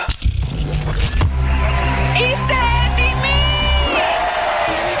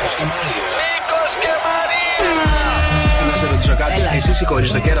φαγήσει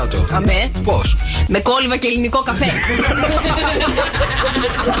χωρίς το κέρατο? Αμέ. Πώς? Με κόλληβα και ελληνικό καφέ.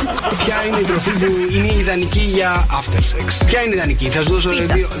 Ποια είναι η τροφή που είναι ιδανική για after sex? Ποια είναι ιδανική? Θα σου δώσω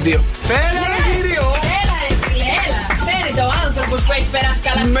δύο. Έλα ρε κύριο! Έλα ρε φίλε, έλα. Φέρετε ο άνθρωπος που έχει περάσει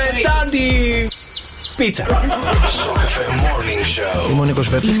καλά. Μετά την πίτσα. Sok FM Morning Show. Είμαι ο Νίκος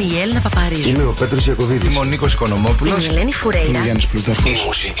Βέφτης. Είμαι η Έλληνα Παπαρίζου. Είμαι ο Πέτρος Ιακωβίδης. Είμαι ο Νίκος Οικονομόπουλος. Είμαι η Ελένη Φουρέιρα. Είμαι ο Γιάννης Πλούταρχος. Η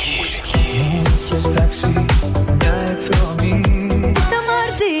μουσική. Έχεις τάξει μια εκδρομή. Τις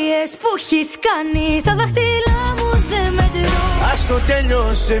αμαρτίες που έχεις κάνει στα δάχτυλά μου δεν μετρώ. Ας το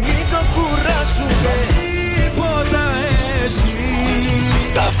τελειώσε, μην το κουράσουμε. Τίποτα εσύ.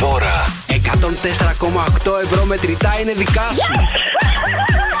 Τα δώρα. 104,8 ευρώ μετρητά είναι δικά σου.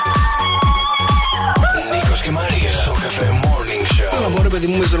 Νίκος και Μαρία. Sok FM Morning Show. Να πω ρε παιδί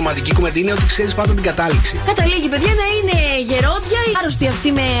μου με ρομαντική κομμεντή είναι ότι ξέρεις πάντα την κατάληξη. Καταλήγει, παιδιά, να είναι γερόντια ή άρρωστη αυτή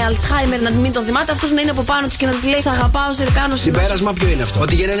με Αλτσχάιμερ, να μην τον θυμάται. Αυτός να είναι από πάνω της και να της λέει: Σ' αγαπάω, σε κάνω. Συμπέρασμα ποιο είναι αυτό?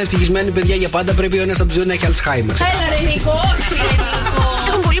 Ότι για να είναι ευτυχισμένοι παιδιά για πάντα πρέπει ο ένας από τους δύο να έχει Αλτσχάιμερ. Έλα ρε Νίκο, όχι ρε Νίκο.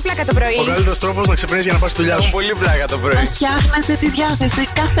 Έχουν πολύ πλάκα το πρωί. Ο καλύτερος τρόπος να ξυπνήσεις για να πας στη δουλειά σου. Έχουν πολύ πλάκα το πρωί. Φτιάχνετε τη διάθεση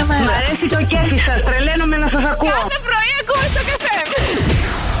κάθε μέρα. Μ' αρέσει το κέφι σας, τρελαίνομαι να σας ακούω. Κάθε πρωί ακούω στο καφέ.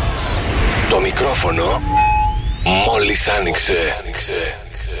 Το μικρόφωνο μόλις άνοιξε.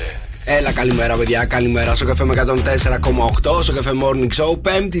 Έλα καλημέρα παιδιά, καλημέρα. Sok FM 104,8, Sok FM Morning Show.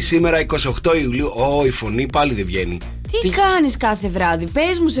 Πέμπτη σήμερα 28 Ιουλίου. Η φωνή πάλι δεν βγαίνει. Τι κάνεις κάθε βράδυ?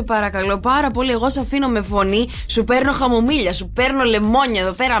 Πες μου σε παρακαλώ πάρα πολύ. Εγώ σε αφήνω με φωνή, σου παίρνω χαμομήλια, σου παίρνω λεμόνια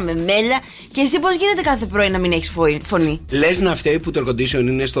εδώ πέρα με μέλια. Και εσύ πώς γίνεται κάθε πρωί να μην έχεις φωνή? Λες να φταίει που το air condition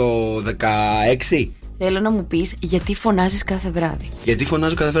είναι στο 16? Θέλω να μου πεις γιατί φωνάζεις κάθε βράδυ. Γιατί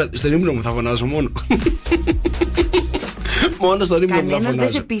φωνάζω κάθε βράδυ? Στον ύπνο μου θα φωνάζω μόνο. Μόνο στον ύπνο μου θα φωνάζω. Κανένας δεν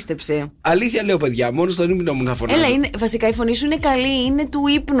σε πίστεψε. Αλήθεια λέω παιδιά, μόνο στον ύπνο μου θα φωνάζω. Έλα, βασικά η φωνή σου είναι καλή, είναι του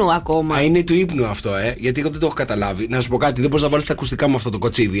ύπνου ακόμα. Είναι του ύπνου αυτό, γιατί εγώ δεν το έχω καταλάβει. Να σου πω κάτι, δεν μπορείς να βάλεις τα ακουστικά με αυτό το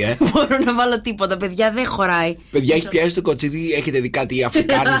κοτσίδι, Μπορώ να βάλω τίποτα, παιδιά, δεν χωράει. Παιδιά, έχει πιάσει το κοτσίδι, έχετε δει κάτι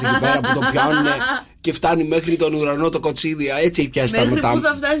Αφρικάνες εκεί πέρα που το πιάνουν και φτάνει μέχρι τον ουρανό το κοτσίδι. Έτσι έχει πιάσει τα μετά. Πού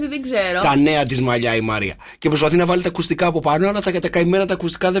θα φτάσει, δεν ξέρω. Τα νέα της μαλλιά η Μαρία. Και προσπαθεί να βάλει τα ακουστικά από πάνω, αλλά τα καημένα τα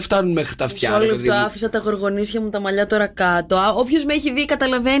ακουστικά δεν φτάνουν μέχρι τα αυτιά. Μισό λεπτό, άφησα τα γοργονίσια μου τα μαλλιά τώρα κάτω. Όποιος με έχει δει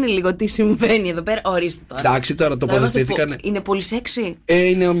καταλαβαίνει λίγο τι συμβαίνει εδώ πέρα. Ορίστε τώρα. Εντάξει, τώρα τοποθετήθηκαν. Είναι πολύ σεξι.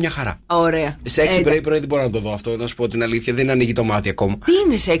 Είναι μια χαρά. Ωραία. Σεξι πρωί δεν μπορώ να το δω αυτό, να σου πω την αλήθεια. Δεν ανοίγει το μάτι ακόμα. Τι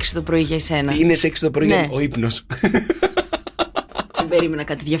είναι σεξι το πρωί για εσένα? Τι είναι σεξι το πρωί? Ναι. Ο ύπνος. Δεν περίμενα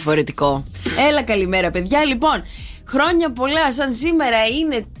κάτι διαφορετικό. Έλα, καλημέρα, παιδιά. Λοιπόν, χρόνια πολλά. Σαν σήμερα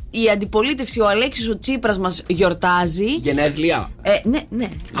είναι η αντιπολίτευση, ο Αλέξης ο Τσίπρας μας γιορτάζει. Γενέθλια. Ναι.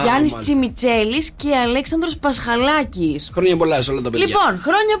 Γιάννης Τσιμιτσέλης και Αλέξανδρος Πασχαλάκης. Χρόνια πολλά σε όλα τα παιδιά. Λοιπόν,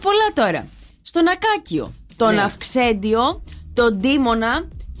 χρόνια πολλά τώρα. Στον Ακάκιο, τον Αυξέντιο, τον Ντίμονα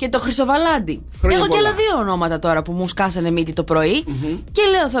και τον Χρυσοβαλάντη. Έχω και άλλα δύο ονόματα τώρα που μου σκάσανε μύτη το πρωί. Και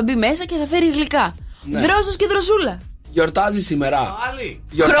λέω θα μπει μέσα και θα φέρει γλυκά. Δρόσος και Δροσούλα. Γιορτάζει σήμερα.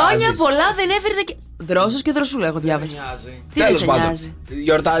 Χρόνια πολλά δεν έφερε και. Δρόσος και Δροσούλα, έχω διάβασει. Τέλος πάντων.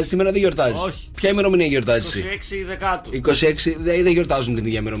 Γιορτάζει σήμερα, δεν γιορτάζει? Όχι. Ποια ημερομηνία γιορτάζει? 26 Δεκάτου. 26, δεν γιορτάζουν την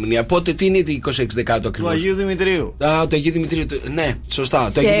ίδια ημερομηνία. Πότε, τι είναι η 26 Δεκάτου ακριβώς? Του Αγίου Δημητρίου. Το Αγίου Δημητρίου. Ναι, σωστά.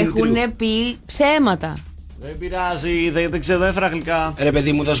 Σε έχουν πει ψέματα. Δεν πειράζει, δεν ξέρω, δεν έφερα γλυκά. Ρε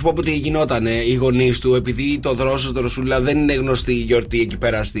παιδί μου, θα σου πω που τι γινόταν. Οι γονείς του, επειδή το Δρόσος Δροσούλα δεν είναι γνωστή η γιορτή εκεί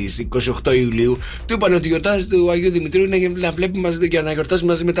πέρα στις 28 Ιουλίου, του είπαν ότι γιορτάζει του Αγίου Δημητρίου να βλέπει μαζί για να γιορτάζει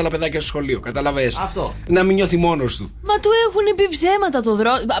μαζί με τα άλλα παιδάκια στο σχολείο. Καταλαβες? Αυτό. Να μην νιώθει μόνος του. Μα του έχουν πει ψέματα το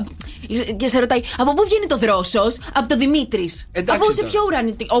Δρόσος. Και σε ρωτάει, από πού βγαίνει το Δρόσος? Από το Δημήτρης. Από σε ποιο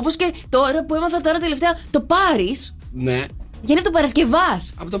ουρανί? Όπως και τώρα που έμαθα τώρα τελευταία, το Πάρης. Ναι. Βγαίνει από το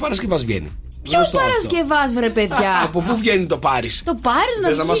Παρασκευάς. Από το Παρασκευάς βγαίνει. Ποιο Παρασκευάς, βρε παιδιά? Από πού βγαίνει το Πάρης? Το Πάρης να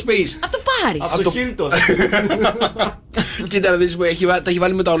βγει. να μας πεις? Από το Πάρης. Από το Χίλτον. Κοίτα να δεις που τα έχει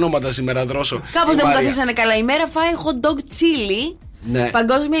βάλει με τα ονόματα σήμερα, Δρόσο. Κάπως δεν μου καθίσανε καλά. Η μέρα φάει hot dog chili. Ναι.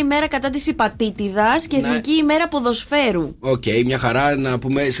 Παγκόσμια ημέρα κατά της υπατήτηδας και εθνική ημέρα ποδοσφαίρου. Οκ, μια χαρά. Να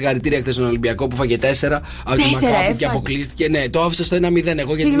πούμε συγχαρητήρια χθες στον Ολυμπιακό που φάγε 4 από τη Μακάμπη και αποκλείστηκε. Ναι, το άφησα στο 1-0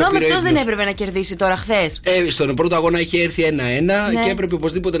 εγώ. Συγγνώμη, αυτός δεν έπρεπε να κερδίσει τώρα χθες? Στον πρώτο αγώνα είχε έρθει 1-1 και έπρεπε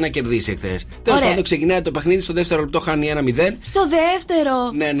οπωσδήποτε να κερδίσει χθες. Τέλος πάντων, ξεκινάει το παιχνίδι, στο δεύτερο λεπτό χάνει 1-0. Στο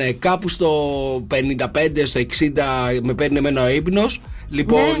δεύτερο. Ναι, κάπου στο 55, στο 60 με παίρνει εμένα ο ύπνος.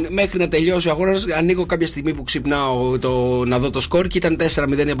 Λοιπόν, μέχρι να τελειώσει ο αγώνας, ανοίγω κάποια στιγμή που ξυπνάω να δω το σκορ και ήταν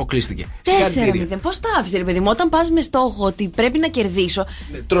 4-0 και αποκλείστηκε. 4-0. Πώς τα άφησε, ρε παιδί μου, όταν πας με στόχο ότι πρέπει να κερδίσω.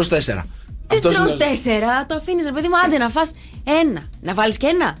 Τρως 4. Δεν τρως 4, το αφήνεις, ρε παιδί μου, άντε να φας ένα. Να βάλεις και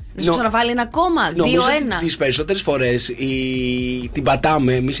ένα. Να σου ξαναβάλει ένα ακόμα. 2-1. Τις περισσότερες φορές την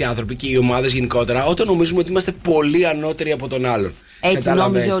πατάμε εμείς οι άνθρωποι και οι ομάδες γενικότερα όταν νομίζουμε ότι είμαστε πολύ ανώτεροι από τον άλλον. Έτσι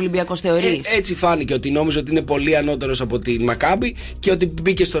νόμιζε ο Ολυμπιακός, θεωρείς? Έτσι φάνηκε, ότι νόμιζε ότι είναι πολύ ανώτερος από την Μακάμπι και ότι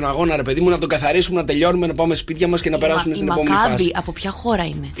μπήκε στον αγώνα, ρε παιδί μου, να τον καθαρίσουμε, να τελειώνουμε, να πάμε σπίτια μας και να περάσουμε στην επόμενη φάση. Η Μακάμπι από ποια χώρα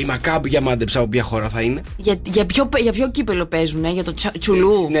είναι? Η Μακάμπι, για μάντεψα από ποια χώρα θα είναι. Για ποιο κύπελο παίζουν, για το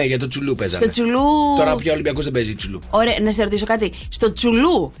Τσουλού? Ναι, για το Τσουλού παίζανε. Στο Τσουλού. Τώρα πια ο Ολυμπιακός δεν παίζει Τσουλού. Ωραία, να σε ρωτήσω κάτι. Στο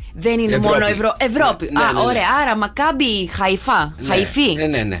Τσουλού δεν είναι Ευρώπη. μόνο Ευρώπη. Ναι. Ωραία, άρα Μακάμπι Χαϊφά. Χαϊφή.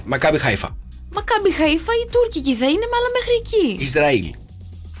 Ναι. Μακάμπι Χαϊφά. Μακάμπι Χαϊφά η τουρκική θα είναι, αλλά μέχρι εκεί. Ισραήλ.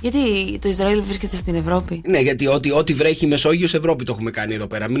 Γιατί το Ισραήλ βρίσκεται στην Ευρώπη? Ναι, γιατί ό,τι βρέχει η Μεσόγειος, Ευρώπη το έχουμε κάνει εδώ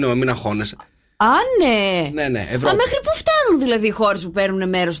πέρα. Μην αγχώνεσαι. Α, ναι. Ναι, Ευρώπη. Μέχρι πού φτάνουν δηλαδή οι χώρες που παίρνουν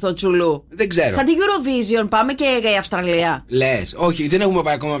μέρος στο Τσουλού? Δεν ξέρω. Σαν τη Eurovision, πάμε και η Αυστραλία. Λες, όχι, δεν έχουμε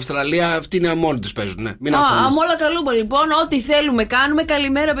πάει ακόμα Αυστραλία. Αυτοί είναι μόνοι τους παίζουν. Μην αγχώνεσαι. Αμόλα καλούμπα λοιπόν, ό,τι θέλουμε κάνουμε.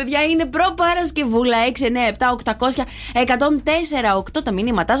 Καλημέρα, παιδιά, είναι προπαρασκευούλα. 697-800-1048 τα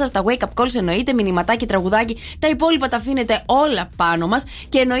μηνύματά σας, τα wake up calls εννοείται, μηνυματάκι, τραγουδάκι. Τα υπόλοιπα τα αφήνετε όλα πάνω μας.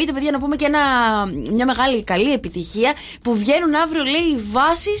 Και εννοείται, παιδιά, να πούμε και μια μεγάλη καλή επιτυχία που βγαίνουν αύριο, λέει, οι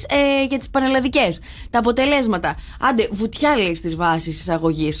βάσεις για τις πανελλαδικές. Τα αποτελέσματα. Άντε, βουτιά λέει στις βάσεις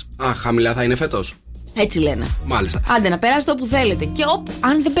εισαγωγής. Χαμηλά θα είναι φέτος. Έτσι λένε. Μάλιστα. Άντε, να περάσετε όπου θέλετε. Και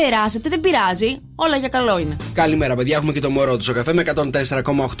αν δεν περάσετε, δεν πειράζει. Όλα για καλό είναι. Καλημέρα, παιδιά. Έχουμε και το μωρό του Sok FM με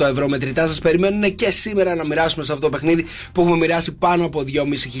 104,8 ευρώ μετρητά. Σας περιμένουν και σήμερα να μοιράσουμε σε αυτό το παιχνίδι που έχουμε μοιράσει πάνω από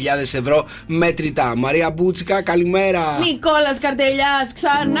 2.500 ευρώ μετρητά. Μαρία Μπούτσικα, καλημέρα. Νικόλας Καρτελιάς,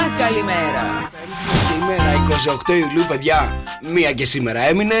 ξανά καλημέρα. Σήμερα 28 Ιουλίου, παιδιά. Μία και σήμερα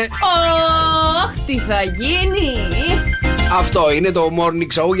έμεινε. Τι θα γίνει? Αυτό είναι το morning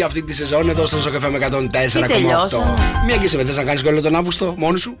show για αυτή τη σεζόν εδώ στο Sok FM με 104,8. Μία και σήμερα θες να κάνεις και όλο τον Αύγουστο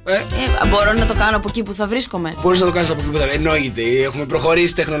μόνος σου? Μπορώ να το κάνω από εκεί που θα βρίσκομαι. Μπορείς να το κάνεις από εκεί που θα βρίσκομαι. Εννοείται. Έχουμε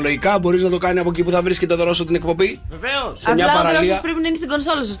προχωρήσει τεχνολογικά. Μπορείς να το κάνεις από εκεί που θα βρεις και το δρόσο την εκπομπή. Βεβαίως. Σε μια παραλία. Απλά ο πρέπει να είναι στην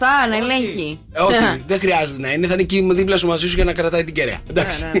κονσόλα, σωστά, να ελέγχει. Όχι, δεν χρειάζεται να είναι. Θα είναι εκεί δίπλα σου μαζί σου για να κρατάει την κεραία.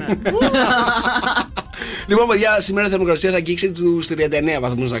 Εντάξει. Ναι. Λοιπόν, παιδιά, σήμερα η θερμοκρασία θα αγγίξει τους 39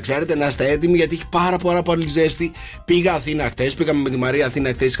 βαθμούς, να ξέρετε. Να είστε έτοιμοι γιατί έχει πάρα πολύ ζέστη. Πήγα Αθήνα χτες, πήγαμε με τη Μαρία Αθήνα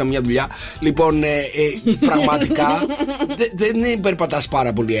χτες, είχαμε μια δουλειά. Λοιπόν, πραγματικά δεν περπατάς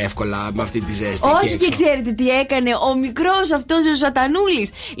πάρα πολύ εύκολα με αυτή τη ζέστη. Όχι, και ξέρετε τι έκανε ο μικρός αυτός ο σατανούλης?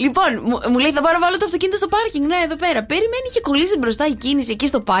 Λοιπόν, μου λέει θα πάρω να βάλω το αυτοκίνητο στο πάρκινγκ. Ναι, εδώ πέρα. Περιμένει, είχε κολλήσει μπροστά η κίνηση εκεί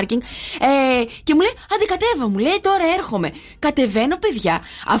στο πάρκινγκ. Και μου λέει, άντε κατέβα, μου λέει, τώρα έρχομαι. Κατεβαίνω, παιδιά.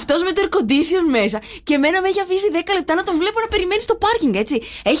 Αυτός με το air condition μέσα. Και εμένα με έχει αφήσει 10 λεπτά να τον βλέπω να περιμένει στο πάρκινγκ, έτσι.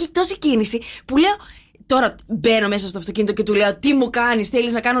 Έχει τόση κίνηση που λέω. Τώρα μπαίνω μέσα στο αυτοκίνητο και του λέω: τι μου κάνεις,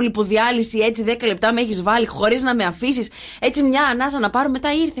 θέλεις να κάνω λιποδιάλυση? Έτσι 10 λεπτά με έχεις βάλει χωρίς να με αφήσεις. Έτσι μια ανάσα να πάρω. Μετά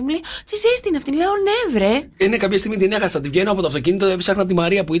ήρθε, μου λέει: τι ζέστη είναι αυτή? Λέω: ναι, βρε. Είναι κάποια στιγμή την έχασα. Τη βγαίνω από το αυτοκίνητο, έψαχνα τη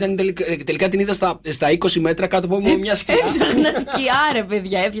Μαρία που ήταν τελικά την είδα στα 20 μέτρα κάτω από μια σκιά. Έψαχνα σκιά, ρε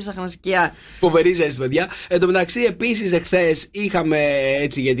παιδιά, έφτιαχνα σκιά. Φοβερή ζέστη, παιδιά. Εν τω μεταξύ, επίσης, εχθές είχαμε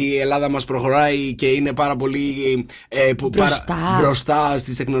έτσι, γιατί η Ελλάδα μας προχωράει και είναι πάρα πολύ μπροστά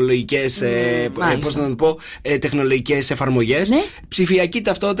στις τεχνολογικές. Πώς να το πω, τεχνολογικές εφαρμογές. Ναι. Ψηφιακή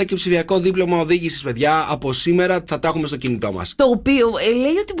ταυτότητα και ψηφιακό δίπλωμα οδήγησης, παιδιά, από σήμερα θα τα έχουμε στο κινητό μας. Το οποίο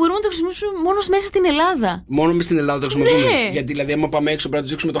λέει ότι μπορούμε να το χρησιμοποιήσουμε μόνο μέσα στην Ελλάδα. Μόνο μέσα στην Ελλάδα το χρησιμοποιούμε. Ναι. Γιατί δηλαδή, άμα πάμε έξω, πρέπει να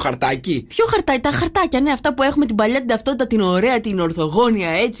του δείξουμε το χαρτάκι. Ποιο χαρτάκι? Τα χαρτάκια, ναι, αυτά που έχουμε την παλιά την ταυτότητα, την ωραία, την ορθογώνια,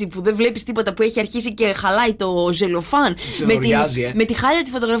 έτσι, που δεν βλέπεις τίποτα, που έχει αρχίσει και χαλάει το ζελοφάν. Με τη χάλια τη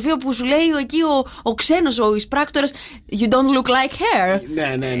φωτογραφία που σου λέει εκεί ο ξένος, ο εισπράκτορας, you don't look like her.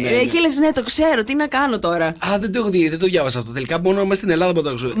 Ναι. Και λες, ναι, το ξέρω, τι να κάνω τώρα. Δεν το έχω δει, δεν το διάβασα αυτό. Τελικά μόνο μέσα στην Ελλάδα που το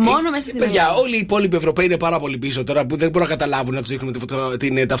έχω. Μόνο μέσα στην παιδιά, Ελλάδα. όλοι οι υπόλοιποι Ευρωπαίοι είναι πάρα πολύ πίσω τώρα που δεν μπορούν να καταλάβουν να του δείχνουμε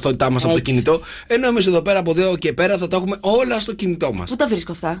την ταυτότητά μας από το κινητό. Ενώ εμείς εδώ πέρα από εδώ και πέρα θα τα έχουμε όλα στο κινητό μας. Πού τα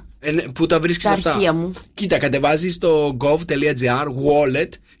βρίσκω αυτά? Πού τα βρίσκεις αυτά? Τα αρχεία μου. Κοίτα, κατεβάζεις το gov.gr wallet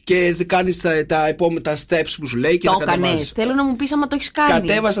και κάνεις τα steps που σου λέει και το τα κατεβάζεις. Κάνεις. Θέλω να μου πεις άμα το έχεις κάνει.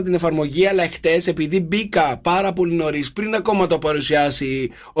 Κατέβασα την εφαρμογή, αλλά χτες επειδή μπήκα πάρα πολύ νωρίς, πριν ακόμα το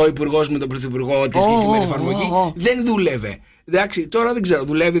παρουσιάσει ο Υπουργός με τον Πρωθυπουργό τη συγκεκριμένη εφαρμογή, δεν δούλευε. Εντάξει, τώρα δεν ξέρω,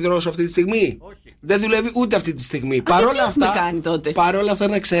 δουλεύει δρόσο αυτή τη στιγμή? Όχι. Δεν δουλεύει ούτε αυτή τη στιγμή. Παρόλα αυτά,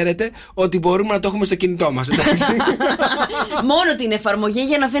 να ξέρετε ότι μπορούμε να το έχουμε στο κινητό μας. Μόνο την εφαρμογή,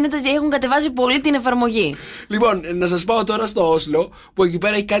 για να φαίνεται ότι έχουν κατεβάσει πολύ την εφαρμογή. Λοιπόν, να σας πάω τώρα στο Όσλο, που εκεί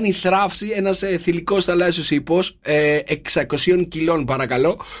πέρα έχει κάνει θράψη ένας θηλυκός θαλάσσιος ύπος 600 κιλών,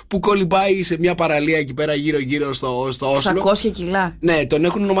 παρακαλώ, που κολυμπάει σε μια παραλία εκεί πέρα γύρω-γύρω στο Όσλο. 600 κιλά. Ναι, τον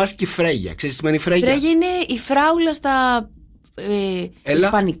έχουν ονομάσει και Φρέγια. Ξέρεις τι σημαίνει Φρέγια? Φρέγια είναι η φράουλα στα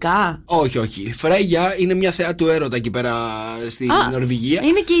ισπανικά. Όχι. Φρέγια είναι μια θεά του έρωτα εκεί πέρα στη Νορβηγία.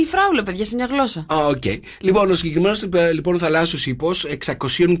 Είναι και η φράουλα, παιδιά, σε μια γλώσσα. Οκ. Λοιπόν, ο συγκεκριμένος θαλάσσιος ύπος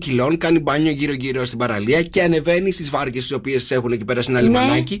 600 κιλών κάνει μπάνιο γύρω-γύρω στην παραλία και ανεβαίνει στις βάρκες τις οποίες έχουν εκεί πέρα σε ένα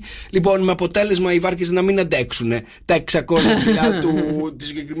λιμανάκι. Λοιπόν, με αποτέλεσμα οι βάρκες να μην αντέξουν τα 600 κιλά του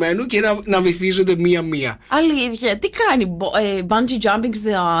συγκεκριμένου και να βυθίζονται μία-μία. Αλήθεια, τι κάνει, bungee jumping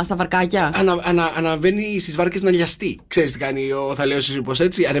στα βαρκάκια. Αναβαίνει στις βάρκες να λιαστεί. Ξέρεις τι κάνει ο θαλάσσιος ύπος,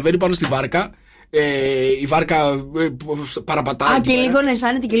 έτσι? Ανεβαίνει πάνω στη βάρκα. Η βάρκα παραπατάει. Και λίγο να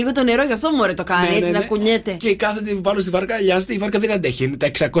αισθάνεται και λίγο το νερό, γι' αυτό μου το κάνει, έτσι να κουνιέται. Και κάθεται πάνω στη βάρκα, λιάζεται, η βάρκα δεν αντέχει. Είναι τα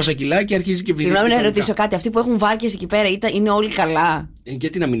 600 κιλά και αρχίζει και βυθίζεται. Συγγνώμη να ρωτήσω κάτι, αυτοί που έχουν βάρκες εκεί πέρα είναι όλοι καλά?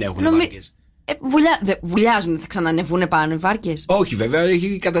 Γιατί να μην έχουν βάρκες? Βουλιάζουν, θα ξανανεβούν πάνω οι βάρκες? Όχι, βέβαια,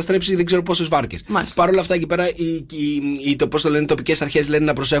 έχει καταστρέψει δεν ξέρω πόσες βάρκες. Παρ' όλα αυτά εκεί πέρα οι τοπικές αρχές λένε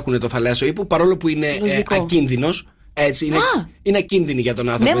να προσέχουν το θαλάσσιο ύπο, παρόλο που είναι ακίνδυνος. Έτσι, είναι ακίνδυνοι για τον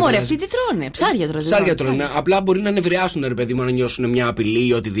άνθρωπο. Ναι, μωρέ, αυτοί τι τρώνε? Ψάρια τρώνε. Απλά μπορεί να νευριάσουν, ρε παιδί μου, να νιώσουν μια απειλή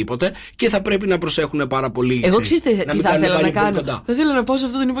ή οτιδήποτε και θα πρέπει να προσέχουν πάρα πολύ. Εγώ ξέρετε τι θα ήθελα να κάνω? Θα ήθελα να πάω σε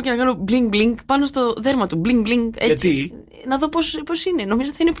αυτό τον ύπο και να κάνω bling bling πάνω στο δέρμα του. Bling bling. Έτσι. Γιατί? Να δω πώς είναι.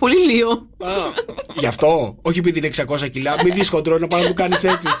 Νομίζω θα είναι πολύ λίγο. Γι' αυτό. Όχι επειδή είναι 600 κιλά. Μην δεις χοντρό να πάει να μου κάνεις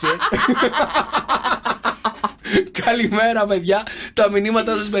έτσι. Καλημέρα, παιδιά. Τα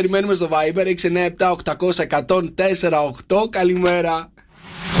μηνύματά σας περιμένουμε στο Viber 697-800-1048. Καλημέρα.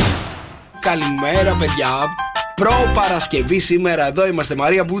 Καλημέρα, παιδιά. Προ-Παρασκευή σήμερα. Εδώ είμαστε,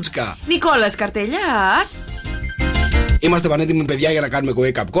 Μαρία Μπούτσκα, Νικόλας Καρτελιάς. Είμαστε πανέτοιμοι, παιδιά, για να κάνουμε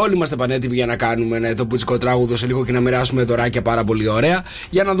wake up call. Είμαστε πανέτοιμοι για να κάνουμε το μπουτσικό τράγουδο σε λίγο και να μοιράσουμε δωράκια πάρα πολύ ωραία.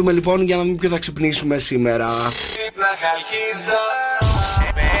 Για να δούμε λοιπόν, για να δούμε ποιο θα ξυπνήσουμε σήμερα.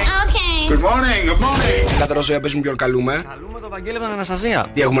 Good morning. Κατά Ρώσο, για πες μου ποιον καλούμε. Καλούμε τον Βαγγέλη από την Αναστασία.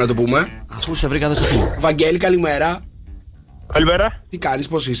 Τι έχουμε να το πούμε? Αφού σε βρήκα, δεν σε αφήνω. Βαγγέλη, καλημέρα. Καλημέρα. Τι κάνεις,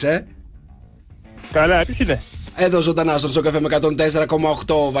 πώς είσαι? Καλά, τι είναι? Εδώ ζωντανά στο Sok FM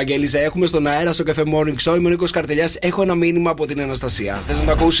 104,8. Βαγγέλη, έχουμε στον αέρα στο Sok FM Morning Show. Είμαι ο Νίκος Καρτελιάς. Έχω ένα μήνυμα από την Αναστασία. Θες να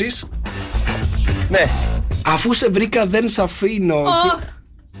το ακούσεις? Ναι. Αφού σε βρήκα, δεν σ' αφήνω.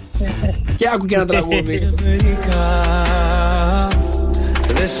 Και άκου και ένα τραγούδι.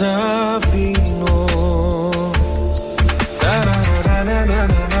 Δεν σ' αφήνω.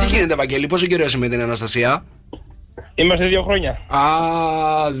 Τι γίνεται, Βαγγέλη, πόσο καιρό είσαι με την Αναστασία? Είμαστε 2 χρόνια.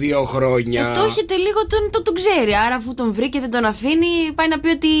 2 χρόνια. Το έχετε λίγο, τον ξέρει. Άρα, αφού τον βρήκε δεν τον αφήνει, πάει να πει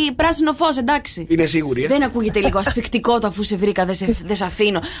ότι πράσινο φως, εντάξει. Είναι σίγουρη, Δεν ακούγεται λίγο ασφικτικό το αφού σε βρήκα, δεν σε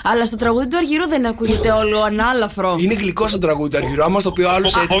αφήνω. Αλλά στο τραγούδι του Αργυρού δεν ακούγεται όλο ανάλαφρο. Είναι γλυκό στο τραγούδι του Αργυρού. Άμα στο πει ο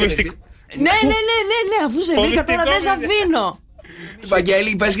άλλος έτσι και Ναι, αφού σε βρήκα τώρα δεν σε αφήνω.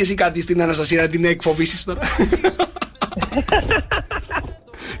 Βαγγέλη, πες και εσύ κάτι στην Αναστασία να την εκφοβήσεις τώρα.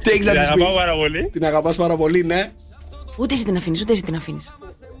 Τι έχεις να της πεις? Την αγαπάς πάρα πολύ, ναι. Ούτε εσύ την αφήνεις, ούτε εσύ την αφήνεις.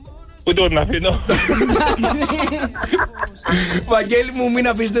 Ούτε εγώ την αφήνω. Βαγγέλη μου, μην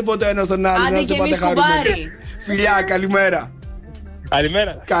αφήσετε ποτέ ένα στον άλλο. Άντε και εμείς κουμπάρι. Φιλιά, καλημέρα.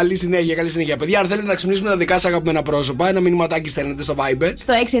 Καλημέρα. Καλή συνέχεια, καλή συνέχεια. Παιδιά, αν θέλετε να ξυπνήσουμε τα δικά σας αγαπημένα πρόσωπα, ένα μηνυματάκι στέλνετε στο Viber.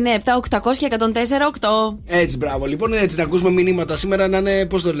 Στο 697-800-1048. Έτσι, μπράβο. Λοιπόν, έτσι να ακούσουμε μηνύματα σήμερα να είναι,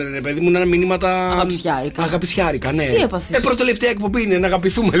 πώς το λένε, παιδί μου, να είναι μηνύματα. Αγαπησιάρικα. Αγαπησιάρικα, ναι. Τι έπαθες? Πρώτη-τελευταία εκπομπή είναι, να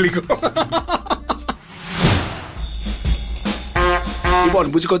αγαπηθούμε λίγο. Λοιπόν,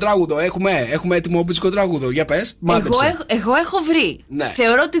 μπουτσικό τράγουδο, έχουμε έτοιμο μπουτσικό τράγουδο. Για πες. Εγώ έχω βρει. Ναι.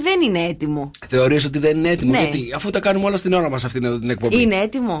 Θεωρώ ότι δεν είναι έτοιμο. Θεωρείς ότι δεν είναι έτοιμο? Ναι. Γιατί αφού τα κάνουμε όλα στην ώρα μας αυτήν εδώ την εκπομπή. Είναι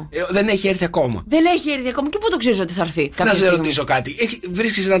έτοιμο. Δεν έχει έρθει ακόμα. Δεν έχει έρθει ακόμα. Και πού το ξέρεις ότι θα έρθει? Να σε ρωτήσω κάτι.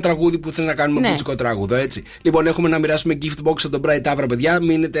 Βρίσκεις ένα τραγούδι που θες να κάνουμε μπουτσικό τράγουδο, έτσι? Λοιπόν, έχουμε να μοιράσουμε gift box από τον Bright Avra, παιδιά.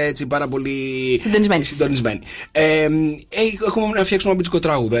 Μείνετε έτσι πάρα πολύ συντονισμένοι. Έχουμε να φτιάξουμε ένα μπουτσικό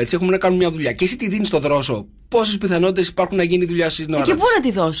τράγουδο, έτσι. Έχουμε να κάνουμε μια δουλειά. Και εσύ τη δίνεις στο δρόσο. Πόσες πιθανότητες υπάρχουν να γίνει δουλειά στην ώρα? Και πού να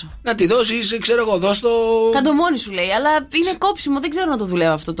τη δώσω? Να τη δώσεις, ξέρω εγώ, δώσ' το. Κάντο μόνη σου λέει, αλλά είναι κόψιμο, δεν ξέρω να το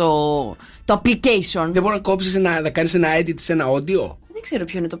δουλεύω αυτό το application. Δεν μπορεί να κόψεις να κάνεις ένα edit σε ένα audio? Δεν ξέρω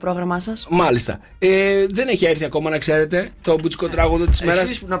ποιο είναι το πρόγραμμά σας. Μάλιστα. Δεν έχει έρθει ακόμα, να ξέρετε, το μπουτσικό τράγουδο της ημέρας.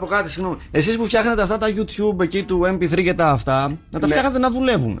 Εσείς, να πω κάτι, συγγνώμη. Εσείς που φτιάχνετε αυτά τα YouTube εκεί του MP3 και τα αυτά, να τα φτιάχνετε να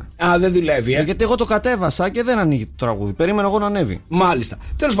δουλεύουν. Δεν δουλεύει, Γιατί εγώ το κατέβασα και δεν ανοίγει το τραγούδι. Περίμενα εγώ να ανέβει. Μάλιστα.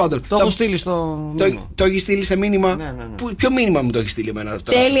 Τέλος πάντων. Το έχω στείλει στο. Το έχει στείλει σε μήνυμα. Ναι. Ποιο μήνυμα μου το έχει στείλει εμένα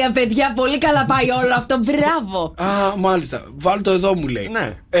αυτό? Τέλεια, παιδιά, πολύ καλά πάει όλο αυτό. Μπράβο. Μάλιστα. Βάλ το εδώ, μου λέει.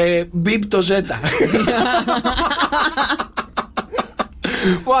 Ναι. Μπιπ το Z.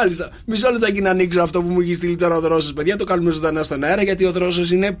 Μάλιστα. Μισό λεπτάκι να ανοίξω αυτό που μου έχει στείλει τώρα ο Δρόσος, παιδιά. Το κάνουμε ζωντανά στον αέρα γιατί ο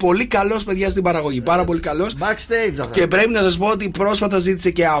Δρόσος είναι πολύ καλός, παιδιά, στην παραγωγή. Πάρα πολύ καλός. Backstage. Και πρέπει να σας πω ότι πρόσφατα ζήτησε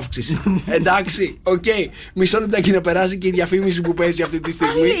και αύξηση. Εντάξει, οκ. Μισό λεπτάκι να περάσει και η διαφήμιση που παίζει αυτή τη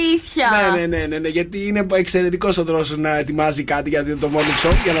στιγμή. Αλήθεια. Ναι. Γιατί είναι εξαιρετικός ο Δρόσος να ετοιμάζει κάτι για το morning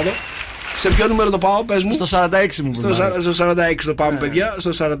show. Για να δω. Σε ποιο νούμερο το πάω, πες μου? Στο 46 μου. Στο 46 το πάμε, παιδιά.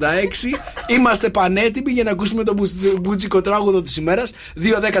 Στο 46 είμαστε πανέτοιμοι για να ακούσουμε το μπουτσικό τράγουδο της ημέρας.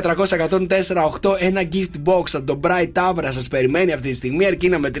 2-10-300-104-8. Ένα gift box από το Bright Avra σας περιμένει αυτή τη στιγμή. Αρκεί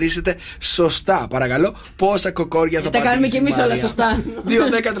να μετρήσετε σωστά, παρακαλώ, πόσα κοκόρια θα πατήσει. Τα κάνουμε κι εμείς όλα σωστά.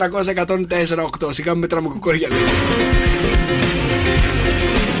 2-10-300-104-8. Σιγά μετράμε κοκόρια.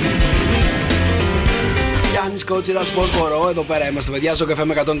 Γιάννης Κότσιρας, πώς μπορώ, εδώ πέρα είμαστε, παιδιά. Sok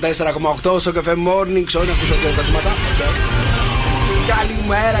FM 104,8, Sok FM Morning Show. Να ακούσω και τα θύματα.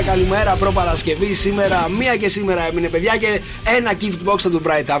 Καλημέρα, προπαρασκευή σήμερα. Μία και σήμερα έμεινε, παιδιά, και ένα gift box από τον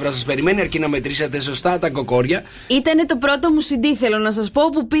Bright Avra σας περιμένει, αρκεί να μετρήσετε σωστά τα κοκόρια. Ήτανε το πρώτο μου CD, θέλω να σας πω,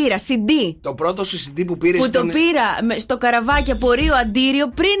 που πήρα. CD. Το πρώτο σου CD που πήρες. Που το πήρα στο καραβάκι από Ρίο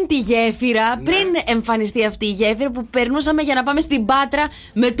Αντίριο πριν τη γέφυρα, ναι. Πριν εμφανιστεί αυτή η γέφυρα που περνούσαμε για να πάμε στην Πάτρα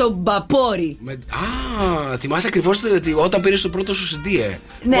με τον Μπαπόρι. Α, θυμάσαι ακριβώς ότι όταν πήρες το πρώτο σου CD,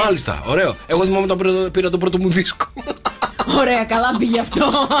 Ναι. Μάλιστα, ωραίο. Εγώ θυμάμαι όταν πήρα το πρώτο μου δίσκο. Ωραία, καλά πήγε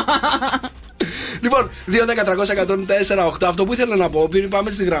αυτό. Λοιπόν, 2-10-300-104-8. Αυτό που ήθελα να πω πριν πάμε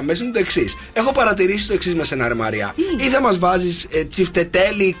στις γραμμές είναι το εξής. Έχω παρατηρήσει το εξής με σένα, ρε Μαρία. Ή θα μας βάζεις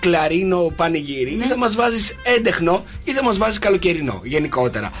τσιφτετέλι, κλαρίνο, πανηγύρι, ή θα μας βάζεις έντεχνο, ή θα μας βάζεις καλοκαιρινό,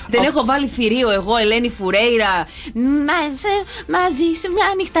 γενικότερα. Δεν έχω βάλει θηρίο εγώ, Ελένη Φουρέιρα. Μαζί σε μια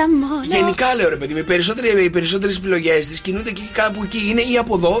νύχτα μόνο. Γενικά λέω, ρε παιδί, οι περισσότερες επιλογές της κινούνται εκεί κάπου εκεί. Είναι ή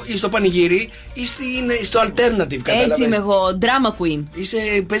από εδώ, ή στο πανηγύρι, ή στο alternative, κατάλαβες. Έτσι είμαι εγώ, drama queen.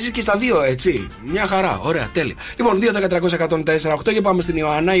 Παίζεις και στα δύο, έτσι. Μια χαρά, ωραία, τέλεια. Λοιπόν, 2-10-300-104-8 και πάμε στην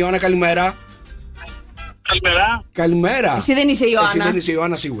Ιωάννα. Ιωάννα, καλημέρα. Καλημέρα. Εσύ δεν είσαι Ιωάννα. Εσύ δεν είσαι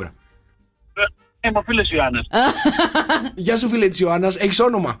Ιωάννα, σίγουρα. Είμαι ο φίλος Ιωάννας. Γεια σου, φίλε της Ιωάννας. Έχεις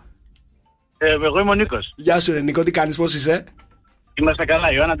όνομα? Εγώ είμαι ο Νίκος. Γεια σου, ρε Νίκο, τι κάνεις, πώς είσαι? Είμαστε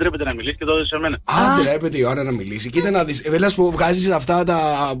καλά. Η Ιωάννα ντρέπεται να μιλήσει και το έδωσε σε μένα. Ντρέπεται η Ιωάννα να μιλήσει. Κοίτα να δεις. Βέλας που βγάζεις αυτά τα.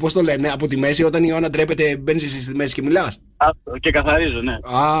 Πώς το λένε, από τη μέση, όταν η Ιωάννα ντρέπεται, μπαίνεις εσύ στη μέση και μιλάς. Και καθαρίζω, ναι.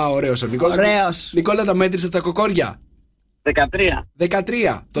 Ωραίος ο Νικός. Ωραίος. Νικόλα, τα μέτρησε τα κοκόρια. 13.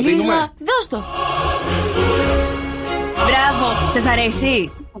 13. Το δίνουμε. Δώσ' το. Μπράβο. Σας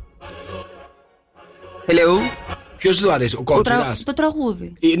αρέσει? Hello. Ποιος σου αρέσει, ο Κότσιρας? Το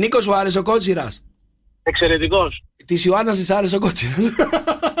τραγούδι. Νίκο, σου άρεσε ο Κότσιρας? Εξαιρετικός. Της Ιωάννας της άρεσε ο Κότσιρας?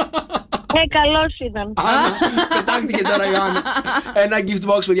 Καλός ήταν. Πετάχτηκε τώρα η Ιωάννα. Ένα gift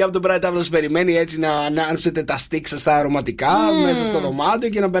box, παιδιά, από τον Bright Avra σας περιμένει, έτσι να ανάψετε τα sticks σας στα αρωματικά μέσα στο δωμάτιο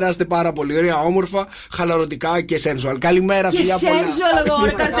και να περάσετε πάρα πολύ ωραία, όμορφα, χαλαρωτικά και sensual. Καλημέρα, φιλιά πολλά. Και sensual, εγώ,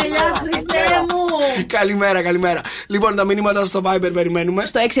 ρε καρτελιάς, Χριστέ μου. Καλημέρα. Λοιπόν, τα μηνύματα σας στο Viber περιμένουμε.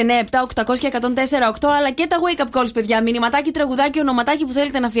 Στο 697-800-104-8, αλλά και τα wake up calls, παιδιά. Μηνυματάκι, τραγουδάκι, ονοματάκι που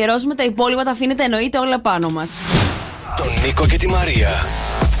θέλετε να αφιερώσουμε. Τα υπόλοιπα τα αφήνετε εννοείται όλα πάνω μας. Τον Νίκο και τη Μαρία.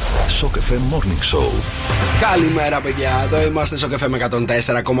 Sok FM Morning Show. Καλημέρα, παιδιά. Εδώ είμαστε στο Sok FM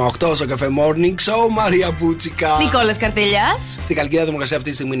 104,8. Sok FM Morning Show. Μαρία Μπούτσικα. Νικόλας Καρτελιάς. Στην Καλκίδα θερμοκρασία αυτή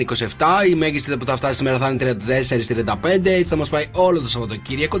τη στιγμή είναι 27. Η μέγιστη που θα φτάσει σήμερα θα είναι 34-35. Έτσι θα μας πάει όλο το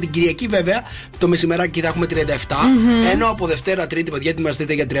Σαββατοκύριακο. Την Κυριακή, βέβαια, το μεσημεράκι θα έχουμε 37. Ενώ από Δευτέρα Τρίτη, παιδιά,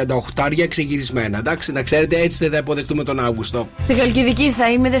 ετοιμαστείτε για 38 ξεγυρισμένα. Εντάξει, να ξέρετε, έτσι δεν θα υποδεχτούμε τον Αύγουστο. Στην Χαλκιδική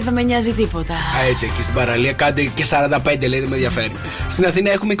θα είμαι, δεν θα με νοιάζει τίποτα. Έτσι, εκεί στην παραλία κάντε και 45, λέει, δεν με ενδιαφέρει. Στην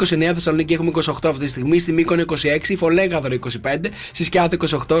Αθήνα έχουμε 29. Θεσσαλονίκη έχουμε 28 αυτή τη στιγμή. Στη Μύκονο 26. Φολέγαδρο 25. Στη Σκιάθο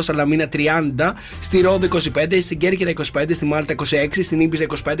 28. Σαλαμίνα 30. Στη Ρόδο 25. Στην Κέρκυρα 25. Στη Μάλτα 26. Στην Ήμπιζα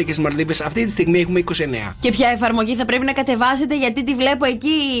 25. Και στις Μαλδίβες αυτή τη στιγμή έχουμε 29. Και ποια εφαρμογή θα πρέπει να κατεβάσετε, γιατί τη βλέπω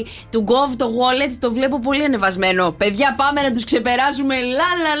εκεί του Gov, το wallet, το βλέπω πολύ ανεβασμένο. Παιδιά, πάμε να τους ξεπεράσουμε.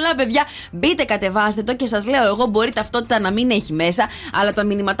 Λα, παιδιά. Μπείτε, κατεβάστε το και σας λέω εγώ, μπορεί ταυτότητα να μην έχει μέσα, αλλά τα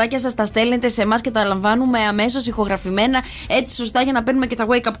μηνυματάκια σας τα στέλνετε σε εμάς και τα λαμβάνουμε αμέσως ηχογραφημένα, έτσι σωστά, για να παίρνουμε και τα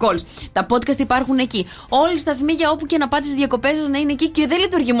wake up calls. Τα podcast υπάρχουν εκεί. Όλοι οι σταθμοί, για όπου και να πάτε στις διακοπές σας, να είναι εκεί, και δεν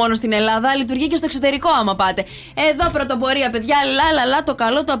λειτουργεί μόνο στην Ελλάδα, λειτουργεί και στο εξωτερικό άμα πάτε. Εδώ πρωτοπορία, παιδιά. Λα, το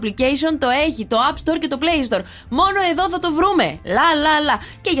καλό το application το έχει το App Store και το Play Store. Μόνο εδώ θα το βρούμε. Λα.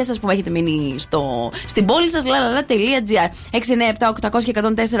 Και για σας που έχετε μείνει στην πόλη σας, lalala.gr.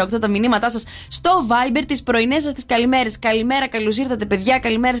 697-800-104-8 τα μηνύματά σας στο Viber, τις πρωινές σας τις καλημέρες. Καλημέρα, καλώς ήρθατε, παιδιά.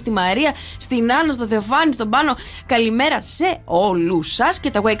 Καλημέρα στη Μαρία, στην Άννα, στο Θεοφάνη, στον Πάνο. Καλημέρα σε όλους σας.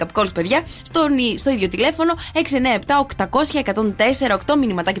 Και τα wake up wake up calls, παιδιά, στο ίδιο τηλέφωνο 697-800-1048.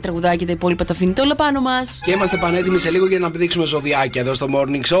 Μηνυματάκι, τραγουδάκι και τα υπόλοιπα τα αφήνετε όλα πάνω μας. Και είμαστε πανέτοιμοι σε λίγο για να πηδήξουμε ζωδιάκια εδώ στο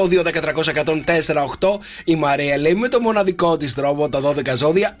Morning Show. 2-10-300-1048. Η Μαρία λέει με το μοναδικό της τρόπο τα 12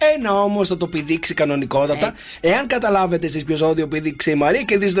 ζώδια. Ένα όμως θα το πηδήξει κανονικότατα. Έτσι. Εάν καταλάβετε εσείς ποιο ζώδιο πηδήξει η Μαρία,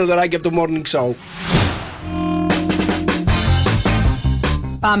 κερδίζετε δωράκι από το Morning Show.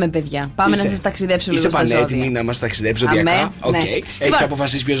 Πάμε, παιδιά. Πάμε να σας ταξιδέψω λίγο. Είσαι πανέτοιμη να μας ταξιδέψει ζωδιακά? Οκ. Έχεις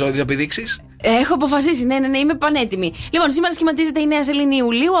αποφασίσει ποιο ζώδιο θα πηδήξεις? Έχω αποφασίσει, ναι, είμαι πανέτοιμη. Λοιπόν, σήμερα σχηματίζεται η νέα σελήνη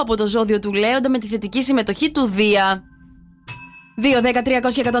Ιουλίου από το ζώδιο του Λέοντα με τη θετική συμμετοχή του Δία. 2-10-300-1048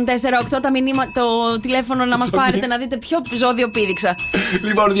 το τηλέφωνο να μας πάρετε να δείτε ποιο ζώδιο πήδηξα.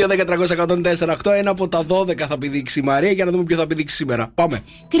 Λοιπόν, 2-10-300-1048. Ένα από τα 12 θα πηδήξει η Μαρία για να δούμε ποιο θα πηδήξει σήμερα. Πάμε.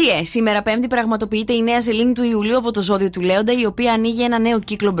 Κριέ, σήμερα Πέμπτη πραγματοποιείται η νέα σελήνη του Ιουλίου από το ζώδιο του Λέοντα, η οποία ανοίγει ένα νέο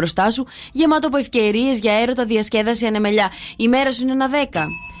κύκλο μπροστά σου, γεμάτο από ευκαιρίες για έρωτα, διασκέδαση, ανεμελιά. Η μέρα σου είναι ένα 10.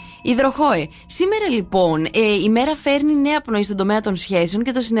 Υδροχόε. Σήμερα λοιπόν η μέρα φέρνει νέα πνοή στον τομέα των σχέσεων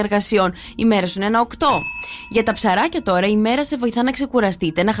και των συνεργασιών. Η μέρα σου είναι ένα 8. Για τα ψαράκια τώρα, η μέρα σε βοηθά να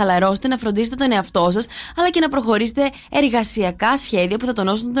ξεκουραστείτε, να χαλαρώσετε, να φροντίσετε τον εαυτό σας, αλλά και να προχωρήσετε εργασιακά σχέδια που θα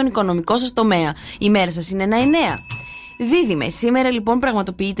τονώσουν τον οικονομικό σας τομέα. Η μέρα σας είναι ένα 9. Δίδυμε, σήμερα λοιπόν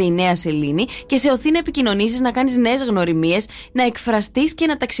πραγματοποιείται η νέα σελήνη και σε οθεί να επικοινωνήσεις, να κάνεις νέες γνωριμίες, να εκφραστείς και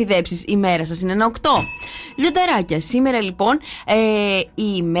να ταξιδέψεις. Η μέρα σας είναι ένα 8. Λιονταράκια, σήμερα λοιπόν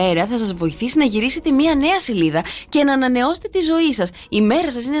η ημέρα θα σας βοηθήσει να γυρίσετε μια νέα σελίδα και να ανανεώσετε τη ζωή σας. Η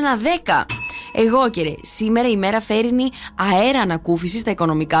μέρα σας είναι ένα 10. Εγώ κύριε, σήμερα η μέρα φέρνει αέρα ανακούφιση στα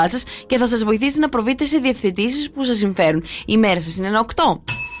οικονομικά σας και θα σας βοηθήσει να προβείτε σε διευθετήσεις που σας συμφέρουν. Η μέρα σας είναι ένα 8.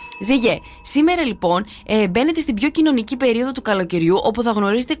 Ζυγέ, σήμερα λοιπόν μπαίνετε στην πιο κοινωνική περίοδο του καλοκαιριού, όπου θα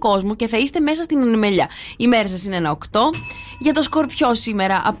γνωρίσετε κόσμο και θα είστε μέσα στην ανεμελιά. Η μέρα σας είναι ένα 8. Για το Σκορπιό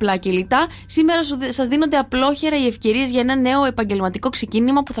σήμερα απλά και λιτά. Σήμερα σας δίνονται απλόχερα οι ευκαιρίες για ένα νέο επαγγελματικό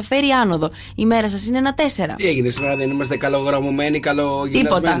ξεκίνημα που θα φέρει άνοδο. Η μέρα σας είναι ένα 4. Τι έγινε σήμερα, δεν είμαστε καλογραμμωμένοι,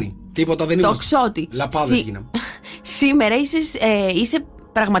 καλογυμνασμένοι? Τίποτα δεν είμαστε. Τοξότη. Λαπάδες γίναμε. Σήμερα είσαι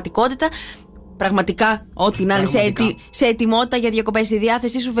πραγματικότητα. Πραγματικά, ό,τι να είναι σε ετοιμότητα για διακοπές. Η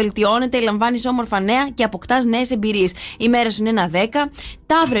διάθεσή σου βελτιώνεται, λαμβάνεις όμορφα νέα και αποκτάς νέες εμπειρίες. Η μέρα σου είναι ένα 10.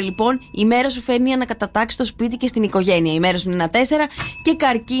 Ταύρε λοιπόν, η μέρα σου φέρνει ανακατατάξει στο σπίτι και στην οικογένεια. Η μέρα σου είναι ένα 4. Και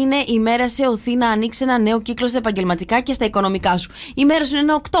Καρκίνε, η μέρα σε οθεί να ανοίξει ένα νέο κύκλο στα επαγγελματικά και στα οικονομικά σου. Η μέρα σου είναι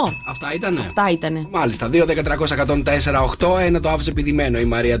ένα 8. Αυτά ήτανε. Μάλιστα. 2-10-300-1048. Ένα το άφησε πηδημένο η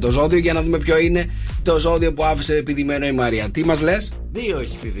Μαρία το ζώδιο. Για να δούμε ποιο είναι το ζώδιο που άφησε πηδημένο η Μαρία. Τι μας λες? 2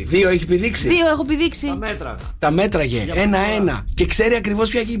 έχει πηδήξει. 2 έχει πηδήξει. 2 έχω πηδήξει. Τα μέτραγε. 1-1. Και ξέρει ακριβώς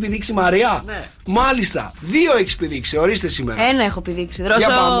ποια έχει πηδήξει η Μαρία. Ναι. Μάλιστα. 2 έχει πηδήξει. Ορίστε σήμερα. 1 έχω πηδήξει. Δρόσο.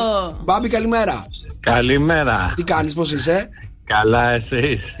 Μπάμπη, καλημέρα. Καλημέρα. Τι κάνεις, πώς είσαι? Καλά,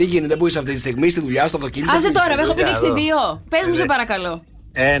 εσείς? Τι γίνεται, πού είσαι αυτή τη στιγμή, στη δουλειά, στο δοκίμιο? Άσε τώρα, έχω πηδήξει 2. Πες μου σε παρακαλώ.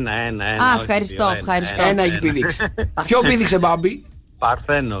 1. Α, ευχαριστώ. 1 έχει πηδήξει. Ποιο πήδηξε, Μπάμπη?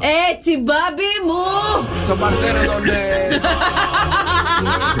 Παρθένο. Έτσι, Μπάμπη μου! Το Παρθένο τον.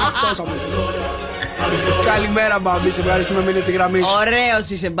 Αυτός αμέσως. Καλημέρα, Μπάμπη. Σε ευχαριστούμε, μείνε στη γραμμή σου. Ωραίος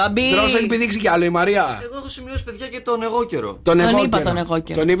είσαι, Μπάμπη. Δρόσο έχει πηδήξει κι άλλο η Μαρία. Εγώ έχω σημειώσει, παιδιά, και τον εγώ καιρό. Τον είπα τον εγώ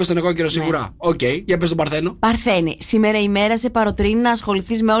καιρό. Τον είπες τον εγώ καιρό σίγουρα. Οκ, για πες τον Παρθένο. Παρθένε, σήμερα η μέρα σε παροτρύνει να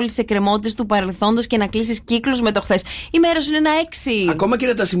ασχοληθείς με όλες τις εκκρεμότητες του παρελθόντος και να κλείσεις κύκλους με το χθες. Η μέρα σου είναι ένα 6. Ακόμα και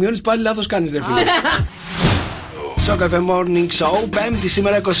να τα σημειώνεις πάλι λάθος κάνεις, ρε φίλε. Sok FM Morning Show, Πέμπτη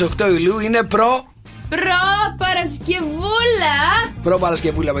σήμερα 28 Ιουλίου, είναι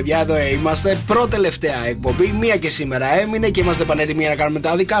Προ-Παρασκευούλα, παιδιά, εδώ είμαστε. Προτελευταία εκπομπή, μία και σήμερα έμεινε και είμαστε πανέτοιμοι να κάνουμε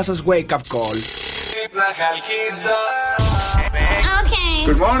τα δικά σας wake up call.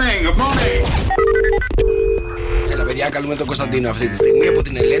 Good morning. Έλα, παιδιά, καλούμε τον Κωνσταντίνο αυτή τη στιγμή. Από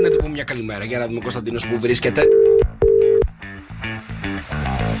την Ελένα του πούμε μια καλημέρα. Για να δούμε Κωνσταντίνος που βρίσκεται.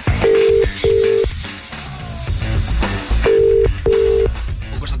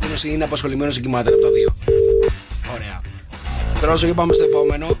 Είναι απασχολημένος και κοιμάται από τα 2. Ωραία. Τρόσο και πάμε στο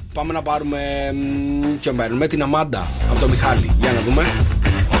επόμενο. Πάμε να πάρουμε. Ποιον παίρνουμε? Την Αμάντα από το Μιχάλη. Για να δούμε.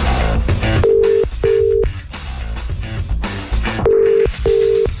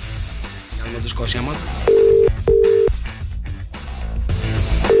 Για να δούμε το σκώσει, Αμάντα.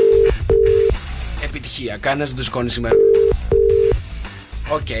 Επιτυχία. Κανένας δεν το σηκώνει σήμερα.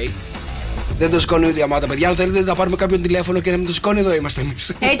 Οκ. Δεν το σηκώνει ούτε η Αμάτα, παιδιά. Αν θέλετε να πάρουμε κάποιον τηλέφωνο και να μην το σηκώνει, εδώ είμαστε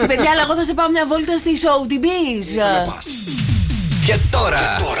εμείς. Έτσι, παιδιά, αλλά εγώ θα σε πάω μια βόλτα στη show, την πεις. Και τώρα,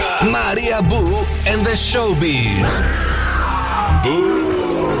 Μαρία Μπού and the Showbiz.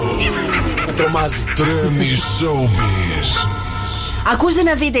 Με τρομάζει. Τρέμει Showbiz. Ακούστε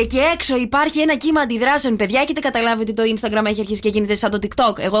να δείτε, και έξω υπάρχει ένα κύμα αντιδράσεων, παιδιά. Έχετε καταλάβει ότι το Instagram έχει αρχίσει και γίνεται σαν το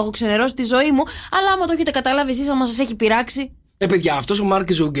TikTok? Εγώ έχω ξενερώσει τη ζωή μου, αλλά άμα το έχετε καταλάβει εσείς, άμα σας έχει πειράξει. Παιδιά, αυτός ο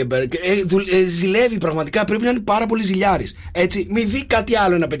Μάρκ Ζούκεμπεργκ ζηλεύει πραγματικά. Πρέπει να είναι πάρα πολύ ζηλιάρης. Έτσι, μη δει κάτι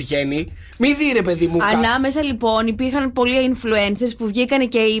άλλο να πετυχαίνει. Μη δει, ρε παιδί μου. Ανάμεσα λοιπόν υπήρχαν πολλοί influencers που βγήκανε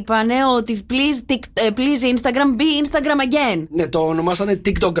και είπανε ότι please Instagram, be Instagram again. Ναι, το ονομάσανε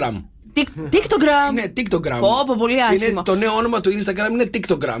TikTokgram. TikTokgram. Ναι, TikTokgram. Πω, πολύ άσχημο. Το νέο όνομα του Instagram είναι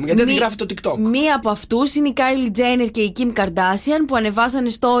TikTokgram. Γιατί αντιγράφει το TikTok. Μία από αυτούς είναι η Kylie Jenner και η Kim Kardashian που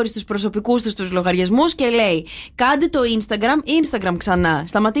ανεβάσανε stories στους προσωπικούς τους λογαριασμούς και λέει: κάντε το Instagram ξανά.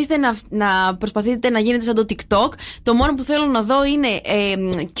 Σταματήστε να προσπαθείτε να γίνετε σαν το TikTok. Το μόνο που θέλω να δω είναι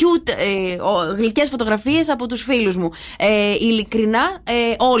cute, γλυκές φωτογραφίες από τους φίλους μου. Ειλικρινά,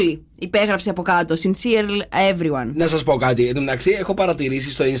 όλοι. Υπέγραψε από κάτω. Sincere everyone. Να σας πω κάτι. Εν τω μεταξύ, έχω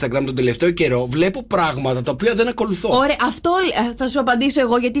παρατηρήσει στο Instagram τον τελευταίο καιρό. Βλέπω πράγματα τα οποία δεν ακολουθώ. Ωραία, αυτό θα σου απαντήσω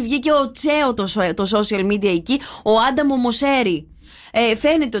εγώ, γιατί βγήκε ο Τσέο το social media εκεί, ο Άνταμο Μοσέρι.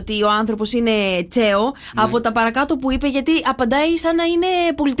 Φαίνεται ότι ο άνθρωπος είναι τσέο από τα παρακάτω που είπε, γιατί απαντάει σαν να είναι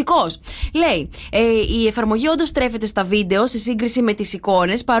πολιτικός. Λέει: η εφαρμογή όντως στρέφεται στα βίντεο σε σύγκριση με τις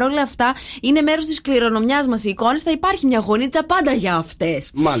εικόνες. Παρόλα αυτά, είναι μέρος της κληρονομιάς μας οι εικόνες. Θα υπάρχει μια γωνίτσα πάντα για αυτές.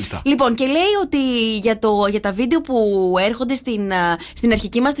 Μάλιστα. Λοιπόν, και λέει ότι για τα βίντεο που έρχονται στην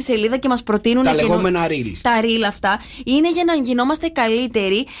αρχική μας τη σελίδα και μας προτείνουν. Τα λεγόμενα reels. Τα reel αυτά είναι για να γινόμαστε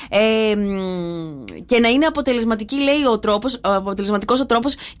καλύτεροι και να είναι αποτελεσματική, λέει, αποτελεσματικός ο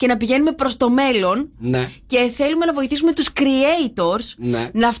τρόπος και να πηγαίνουμε προς το μέλλον. Ναι. Και θέλουμε να βοηθήσουμε τους creators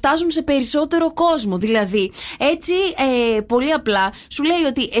να φτάσουν σε περισσότερο κόσμο. Δηλαδή, έτσι πολύ απλά σου λέει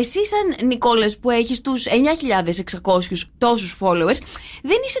ότι εσύ, σαν Νικόλες, που έχεις τους 9.600 τόσους followers,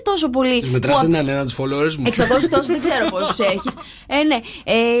 δεν είσαι τόσο πολύ. Τους μετράς ένα τους followers μου. 600 τόσους, δεν ξέρω πόσους έχεις. Ναι.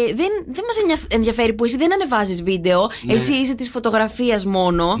 Δεν μας ενδιαφέρει που εσύ δεν ανεβάζεις βίντεο. Ναι. Εσύ είσαι της φωτογραφίας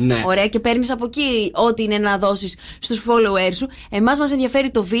μόνο. Ναι. Ωραία, και παίρνεις από εκεί ό,τι είναι να δώσεις στους followers σου. Εμάς μας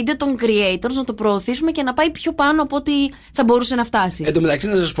ενδιαφέρει το βίντεο των creators, να το προωθήσουμε και να πάει πιο πάνω από ό,τι θα μπορούσε να φτάσει. Εν τω μεταξύ,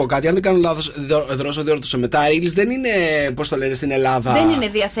 να σας πω κάτι, αν δεν κάνω λάθος, δρόσο διόρθωσε μετά, reels δεν είναι, πώς το λένε στην Ελλάδα. Δεν είναι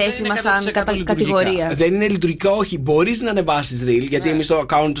διαθέσιμα σαν κατηγορία. Δεν είναι λειτουργικά, όχι. Μπορείς να ανεβάσεις reel, γιατί εμείς στο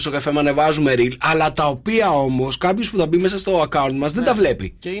account του Sok FM ανεβάζουμε reel, αλλά τα οποία όμως κάποιος που θα μπει μέσα στο account μας δεν τα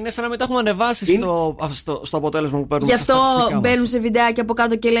βλέπει. Και είναι σαν να μην τα έχουμε ανεβάσει στο αποτέλεσμα που παίρνουμε. Γι' αυτό μπαίνουν σε βιντεάκια από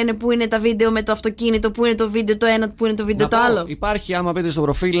κάτω και λένε πού είναι τα βίντεο με το αυτοκίνητο, πού είναι το βίντεο το ένα, πού είναι το βίντεο το άλλο. Υπάρχει, άμα μπείτε στο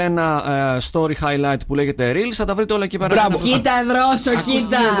προφίλ, ένα story highlight που λέγεται Reels, θα τα βρείτε όλα εκεί πέρα. Μπράβο. Κοίτα, Δρόσο,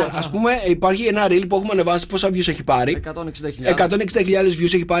 κοίτα. Ας πούμε, υπάρχει ένα reel που έχουμε ανεβάσει, πόσα views έχει πάρει. 160.000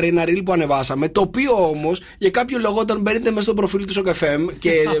 views έχει πάρει ένα reel που ανεβάσαμε. Το οποίο όμως, για κάποιο λόγο, όταν μπαίνετε μέσα στο προφίλ του Sok FM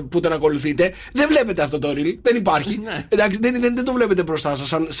και που τον ακολουθείτε, δεν βλέπετε αυτό το reel. Δεν υπάρχει. Εντάξει, δεν το βλέπετε μπροστά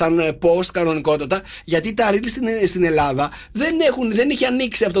σας σαν post κανονικότατα. Γιατί τα reel στην Ελλάδα δεν έχει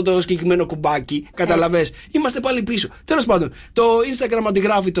ανοίξει αυτό το συγκεκριμένο κουμπάκι. Καταλαβες. Είμαστε πάλι πίσω. Τέλος πάντων, το Instagram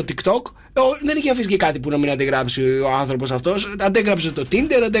αντιγράφει το TikTok. Δεν έχει αφήσει και κάτι που να μην αντιγράψει ο άνθρωπος αυτός. Αντέγραψε το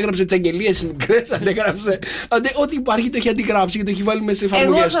Tinder, αντέγραψε τις αγγελίες μικρές, αντέγραψε. Ό,τι υπάρχει το έχει αντιγράψει και το έχει βάλει μέσα σε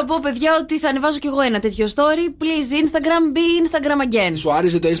εφαρμογές. Εγώ θα πω, παιδιά, ότι θα ανεβάζω κι εγώ ένα τέτοιο story. Please Instagram, be Instagram again. Σου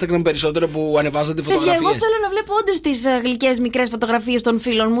άρεσε το Instagram περισσότερο που ανεβάζατε φωτογραφίες? Εγώ θέλω να βλέπω όντως τις γλυκές μικρές φωτογραφίες των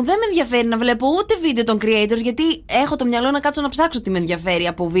φίλων μου. Δεν με ενδιαφέρει να βλέπω ούτε βίντεο των creators, γιατί έχω το μυαλό να κάτσω να ψάξω τι με ενδιαφέρει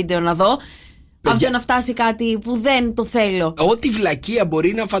από βίντεο να δω. Αυτό να φτάσει κάτι που δεν το θέλω. Ό,τι βλακεία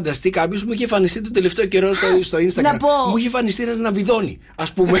μπορεί να φανταστεί κάποιος μου είχε εμφανιστεί το τελευταίο καιρό στο Instagram. Μου είχε εμφανιστεί ένας να βιδώνει,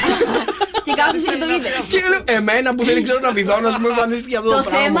 ας πούμε. Και κάθισε και το είδε. Και λέω, εμένα που δεν ξέρω να βιδώνω, ας μου εμφανιστεί αυτό το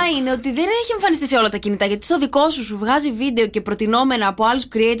πράγμα. Το θέμα είναι ότι δεν έχει εμφανιστεί σε όλα τα κινητά. Γιατί στο δικό σου βγάζει βίντεο και προτινόμενα από άλλους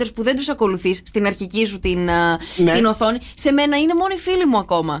creators που δεν τους ακολουθείς στην αρχική σου την οθόνη. Σε μένα είναι μόνο οι φίλοι μου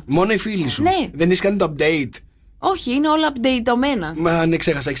ακόμα. Μόνο οι φίλοι σου? Ναι. Δεν έχεις κάνει το update? Όχι, είναι όλα updateωμένα. Μα ναι,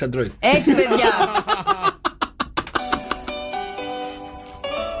 ξέχασα, έχεις Android. Έτσι, παιδιά.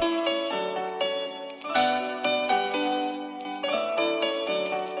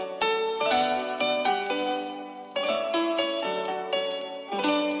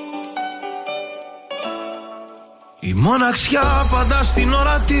 Η μοναξιά πάντα στην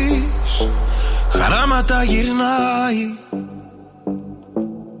ώρα της χαράματα γυρνάει.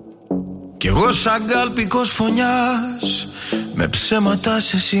 Κι εγώ σαν κάλπικος φωνιάς με ψέματα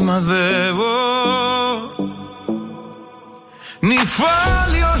σε σημαδεύω.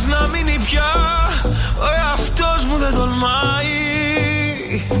 Νυφάλιος να μείνει πια, ο εαυτός μου δεν τολμάει.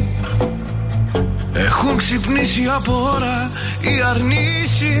 Έχουν ξυπνήσει από ώρα οι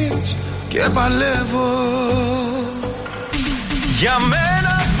αρνήσεις και παλεύω. Για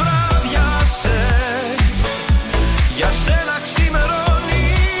μένα βράδιασε, για σένα ξημερώνει.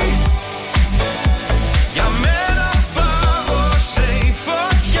 Για μένα πάγωσε η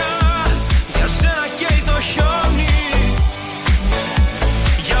φωτιά, για σένα καίει το χιόνι.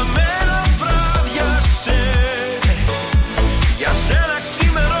 Για μένα βράδιασε,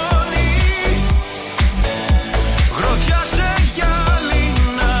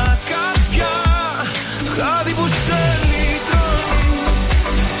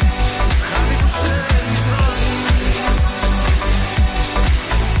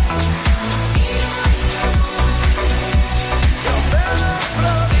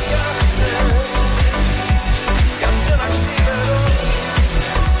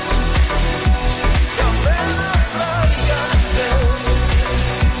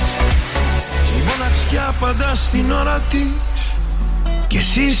 νύχτης κι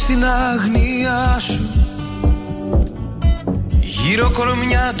εσύ στην αγνία σου, γύρω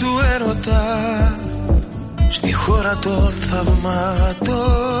κορμιά του έρωτα στη χώρα των θαυμάτων.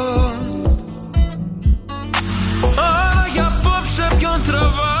 Α, για απόψε ποιον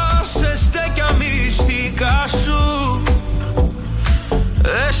τραβάς σε στέκια μυστικά σου,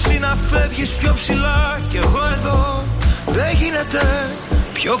 εσύ να φεύγεις πιο ψηλά κι εγώ εδώ δεν γίνεται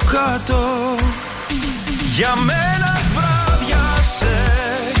πιο κάτω. Για μένα βράδιασε,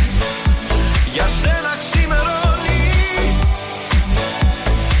 για σένα ξημερώνει,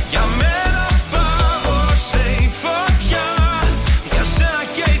 για μένα πάγωσε η φωτιά, για σένα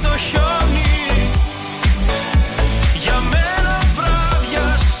καίει το χιόνι. Για μένα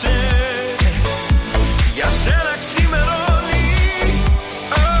βράδιασε, για σένα ξημερώνει,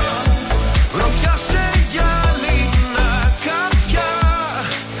 γροφιά σε γυάλινα καρφιά,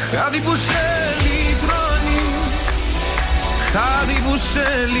 χάδι που σε λυτρώνει, χάδι που σε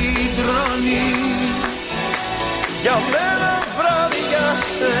λυτρώνει. Για μένα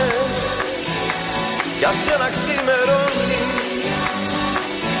βράδιασε, για σένα ξημερώνει.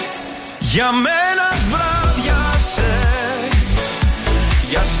 Για μένα βράδιασε,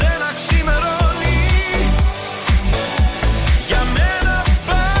 για σένα ξημερώνει. Για μένα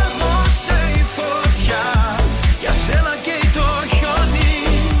πάγωσε η φωτιά, για σένα καίει το χιόνι.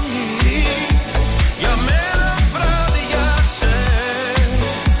 Για μένα βράδιασε,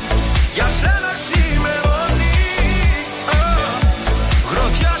 για σένα ξημερώνει,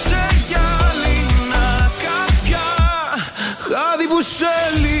 γροθιά σε γυάλινα καρφιά, χάδι που σε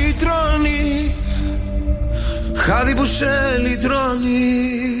λυτρώνει, χάδι που σε λυτρώνει.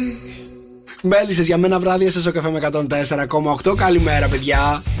 Μέλισσες για μένα βράδια σε Sok FM 104,8. Καλημέρα,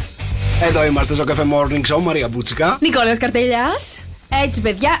 παιδιά. Εδώ είμαστε στο Sok FM Morning Show. Μαρία Μπούτσικα. Νικόλαος Καρτελιάς. Έτσι,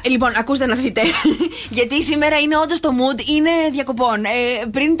 παιδιά, λοιπόν, ακούστε να δείτε. Γιατί σήμερα είναι όντως το mood, είναι διακοπών.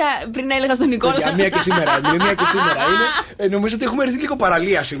 Πριν έλεγα στον Νικόλα. Για μία και σήμερα είναι. Μία και σήμερα είναι. Νομίζω ότι έχουμε έρθει λίγο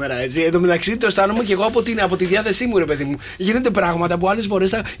παραλία σήμερα, έτσι. Εν τω μεταξύ το αισθάνομαι και εγώ από τη διάθεσή μου, ρε παιδί μου. Γίνονται πράγματα που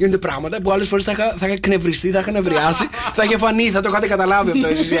άλλες φορές θα είχα εκνευριστεί, θα είχα νευριάσει, θα είχε φανεί, θα το είχατε καταλάβει αυτό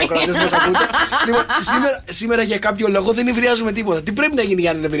εσείς οι ακροατές που μας ακούτε. Λοιπόν, σήμερα για κάποιο λόγο δεν νευριάζουμε τίποτα. Τι πρέπει να γίνει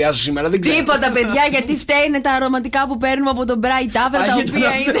για να νευριάσω σήμερα, δεν ξέρω. Τίποτα, παιδιά, γιατί φταίνε τα αρωματικά που παίρνουμε από τον Bright Tavern.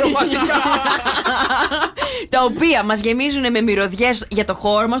 Τα οποία μας γεμίζουν με μυρωδιές για το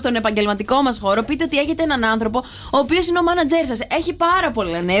χώρο μας, τον επαγγελματικό μας χώρο. Πείτε ότι έχετε έναν άνθρωπο ο οποίος είναι ο μάνατζέρ σας. Έχει πάρα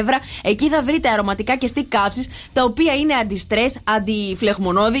πολλά νεύρα. Εκεί θα βρείτε αρωματικά και stick καύσης, τα οποία είναι αντιστρες,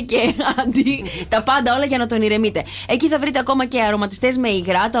 αντιφλεγμονώδη και τα πάντα όλα για να τον ηρεμείτε. Εκεί θα βρείτε ακόμα και αρωματιστές με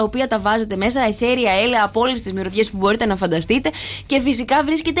υγρά, τα οποία τα βάζετε μέσα, αιθέρια, έλαια από όλες τις μυρωδιές που μπορείτε να φανταστείτε. Και φυσικά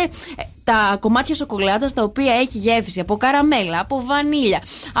βρίσκεται τα κομμάτια σοκολάτας, τα οποία έχει γεύση από καραμέλα, από βανίλια,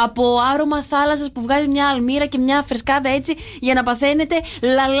 από άρωμα θάλασσας που βγάζει μια αλμύρα και μια φρεσκάδα, έτσι για να παθαίνετε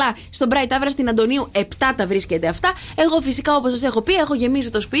λαλά. Στον Bright Tavern στην Αντωνίου 7 τα βρίσκεται αυτά. Εγώ φυσικά, όπως σας έχω πει, έχω γεμίσει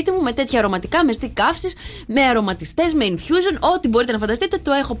το σπίτι μου με τέτοια αρωματικά, με stick καύσης, με αρωματιστές, με infusion, ό,τι μπορείτε να φανταστείτε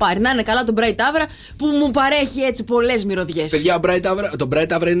το έχω πάρει. Να είναι καλά το Bright Tavern που μου παρέχει έτσι πολλές μυρωδιές. Παιδιά, το Bright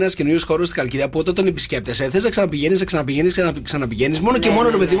Tavern είναι ένας καινούριος χώρος στη Χαλκίδα που όταν τον επισκέπτεσαι θες να ξαναπηγαίνεις, μόνο και μόνο,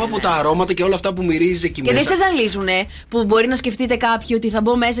 ρε παιδί μου, από τα αρώματα και όλα αυτά που μυρίζει εκεί μέσα. Και δεν σε ζαλίζουνε που μπορεί να σκεφτείτε κάποιοι ότι θα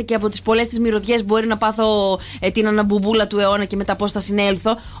μπω μέσα και από τις πολλές τις μυρωδιές μπορεί να πάθω την αναμπουμπούλα του αιώνα και μετά πώς θα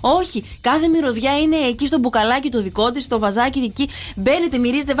συνέλθω. Όχι, κάθε μυρωδιά είναι εκεί στο μπουκαλάκι το δικό της, στο βαζάκι εκεί. Μπαίνετε,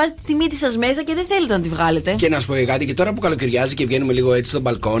 μυρίζετε, βάζετε τη μύτη σας μέσα και δεν θέλετε να τη βγάλετε. Και να σου πω κάτι, και τώρα που καλοκαιριάζει και βγαίνουμε λίγο έτσι στο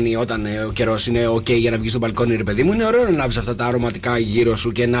μπαλκόνι, όταν ο καιρός είναι OK για να βγεις στο μπαλκόνι, ρε παιδί μου, είναι ωραίο να λάβεις αυτά τα αρωματικά γύρω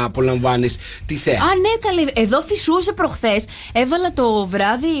σου και να απολαμβάνεις τη θέα. Α, ναι, καλέ. Εδώ φυσούσε προχθές. Έβαλα το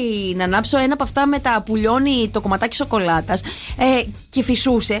βράδυ να ανάψω ένα από αυτά με τα που λιώνει το κομματάκι σοκολάτας. Και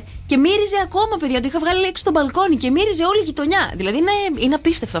φυσούσε και μύριζε ακόμα, παιδιά. Το είχα βγάλει έξω στο μπαλκόνι και μύριζε όλη η γειτονιά. Δηλαδή είναι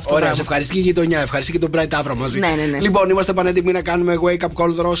απίστευτο αυτό. Ωραία, σε ευχαριστεί και η γειτονιά, ευχαριστεί και τον Bright Tavern μαζί. Ναι. Λοιπόν, είμαστε πανέτοιμοι να κάνουμε wake up call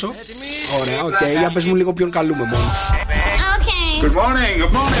δρόσο. Ωραία, οκ. Για πες μου λίγο ποιον καλούμε μόνο. Okay. Good morning,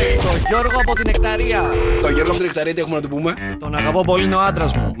 good morning. Το Γιώργο από την Νεκταρία. Το Γιώργο από την Νεκταρία, τι έχουμε να του πούμε? Τον αγαπώ πολύ, είναι ο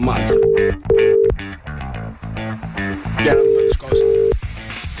άντρας μου. Μάλιστα. Για να δούμε τη σκόση.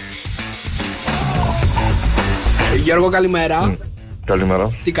 Γιώργο, καλημέρα.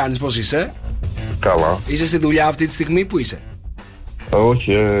 Καλημέρα. Τι κάνεις, πώς είσαι? Καλά. Είσαι στη δουλειά αυτή τη στιγμή, που είσαι?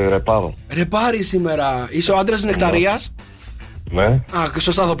 Όχι, ρεπάρω. Ρεπάρει σήμερα. Είσαι ο άντρας της Νεκταρίας? Ναι. Α,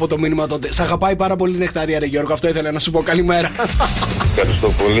 σωστά θα πω το μήνυμα τότε. Σ' αγαπάει πάρα πολύ η Νεκταρία, ρε Γιώργο. Αυτό ήθελα να σου πω. Καλημέρα.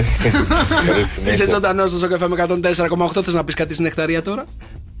 Ευχαριστώ πολύ. Είσαι ζωντανός στο Sok FM 104,8. Θες να πεις κάτι στην Νεκταρία τώρα?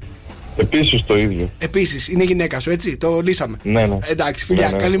 Επίσης το ίδιο. Επίσης, είναι γυναίκα σου, έτσι. Το λύσαμε. Ναι. Εντάξει, φιλιά.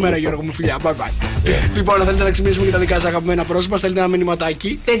 Ναι, Καλημέρα, Γιώργο μου, φιλιά. Bye bye. Λοιπόν, αν θέλετε να ξυπνήσουμε και τα δικά σας αγαπημένα πρόσωπα, στέλνετε ένα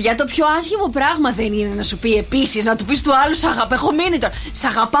μηνυματάκι. Παιδιά, το πιο άσχημο πράγμα δεν είναι να σου πει επίσης, να του πει του άλλου σ' αγαπάω. Έχω μείνει τώρα. Σ'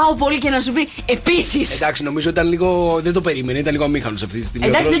 αγαπάω πολύ και να σου πει επίσης. Εντάξει, νομίζω ήταν λίγο. Δεν το περίμενε, ήταν λίγο αμήχανος αυτή τη στιγμή.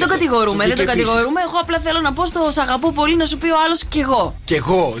 Εντάξει, δεν το κατηγορούμε. Εγώ απλά θέλω να πω στο σ' αγαπώ πολύ να σου πει ο άλλος κι εγώ. Κι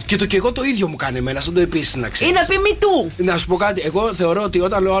εγώ. Και το κι εγώ το ίδιο μου κάνει εμένα, σαν το επίσης να ξέρεις. Ή να πει μη του. Να σου πω κάτι. Εγώ θεωρώ ότι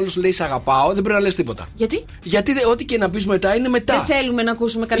όταν ο άλλος λέει σ' αγαπάω, δεν πρέπει να λες τίποτα. Γιατί? Γιατί ό,τι και να πεις μετά είναι μετά. Δεν θέλουμε να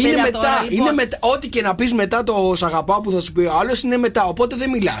ακούσουμε καρτέλια είναι τώρα. μετά, Λοιπόν. είναι μετά. Ό,τι και να πεις μετά το σ' αγαπάω που θα σου πει ο άλλος είναι μετά. Οπότε δεν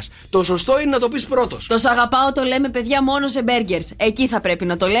μιλάς. Το σωστό είναι να το πεις πρώτος. Το σ' αγαπάω το λέμε, παιδιά, μόνο σε μπέργκερς. Εκεί θα πρέπει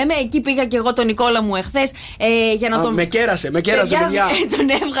να το λέμε. Εκεί πήγα και εγώ τον Νικόλα μου εχθές για να τον. Με κέρασε, παιδιά. Τον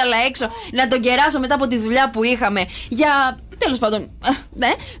έβγαλα έξω να τον κεράσω μετά από τη δουλειά που είχαμε. Για. Τέλος πάντων.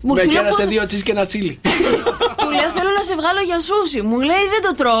 Ναι. Με κέρασε 2 τσις και ένα τσίλι. Του λέω θέλω να σε βγάλω για σούσι. Μου λέει δεν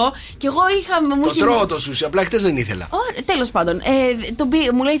το τρώω. Και εγώ είχα. Το τρώω το σούσι, απλά χτες δεν ήθελα. Τέλος πάντων.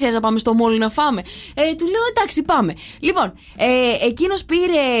 Μου λέει θες να πάμε στο μόλι να φάμε. Του λέω εντάξει πάμε. Λοιπόν, εκείνος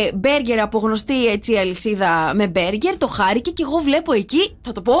πήρε μπέργκερ από γνωστή έτσι αλυσίδα με μπέργκερ. Το χάρηκε και εγώ βλέπω εκεί,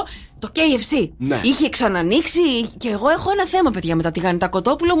 θα το πω, το KFC. Ναι. Είχε ξανανοίξει και εγώ έχω ένα θέμα, παιδιά, με τα τηγανιτά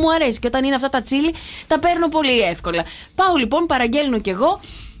κοτόπουλο. Μου αρέσει και όταν είναι αυτά τα τσίλι τα παίρνω πολύ εύκολα. Πάω λοιπόν, παραγγέλνω κι εγώ.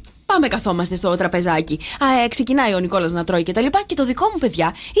 Πάμε, καθόμαστε στο τραπεζάκι. Ξεκινάει ο Νικόλας να τρώει και τα λοιπά. Και το δικό μου,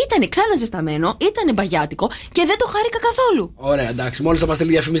 παιδιά, ήταν ξαναζεσταμένο, ήταν μπαγιάτικο και δεν το χάρηκα καθόλου. Ωραία, εντάξει, μόλις θα μας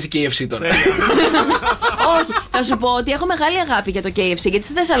στείλει διαφήμιση KFC τώρα. Όχι, θα σου πω ότι έχω μεγάλη αγάπη για το KFC, γιατί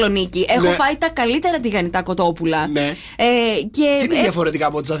στη Θεσσαλονίκη έχω φάει τα καλύτερα τηγανιτά κοτόπουλα. Ναι. Τι είναι διαφορετικά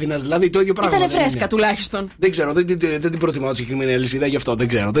από τις Αθήνας, δηλαδή το ίδιο πράγμα. Ήταν φρέσκα τουλάχιστον. Δεν ξέρω, δεν την προτιμάω τη συγκεκριμένη αλυσίδα, γι' αυτό δεν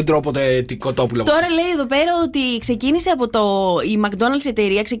ξέρω. Δεν τρώω ποτέ την κοτόπουλα. Τώρα λέει εδώ πέρα ότι ξεκίνησε από η McDonald's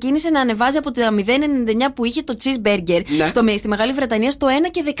εταιρεία, ξεκίνησε να ανεβάζει από τα 0,99 που είχε το cheeseburger στη Μεγάλη Βρετανία στο 1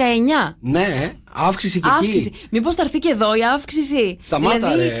 και 19. Ναι, αύξηση και εκεί. Μήπως θα έρθει και εδώ η αύξηση. Σταμάτα,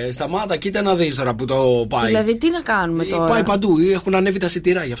 δηλαδή... σταμάτα, κοίτα να δεις τώρα που το πάει. Δηλαδή, τι να κάνουμε τώρα. Πάει παντού, έχουν ανέβει τα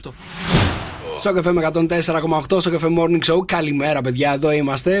σιτηρά γι' αυτό. Sok FM 104,8, Sok FM Morning Show. Καλημέρα, παιδιά. Εδώ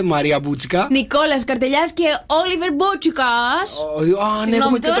είμαστε. Μαρία Μπούτσικα. Νικόλας Καρτελιάς και Όλιβερ Μπούτσικας.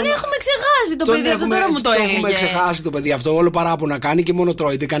 Συγγνώμη, τον έχουμε ξεχάσει το παιδί αυτό. Τώρα μου το έλεγε. Έχουμε ξεχάσει το παιδί αυτό. Όλο παράπονα κάνει και μόνο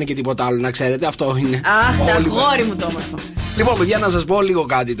τρώει. Δεν κάνει και τίποτα άλλο, να ξέρετε. Αυτό είναι. Αχ, τα αγόρι μου το όμορφο. Λοιπόν, παιδιά, να σας πω λίγο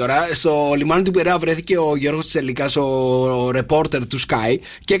κάτι τώρα. Στο λιμάνι του Πειραιά βρέθηκε ο Γιώργος Τσελίκας, ο ρεπόρτερ του Sky,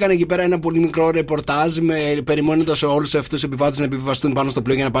 και έκανε εκεί πέρα ένα πολύ μικρό ρεπορτάζ, περιμένοντας όλους αυτούς τους επιβάτες να επιβιβαστούν πάνω στο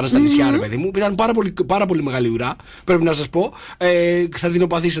πλοίο για να πάνε στα νησιά, ρε παιδί μου. Ήταν πάρα πολύ μεγάλη ουρά, πρέπει να σας πω. Θα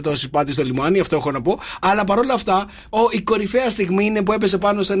δεινοπαθήσετε όσοι πάτε στο λιμάνι, αυτό έχω να πω. Αλλά παρόλα αυτά, η κορυφαία στιγμή είναι που έπεσε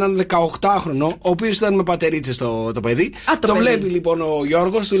πάνω σε έναν 18χρονο, ο οποίος ήταν με πατερίτσες το παιδί. Το βλέπει λοιπόν ο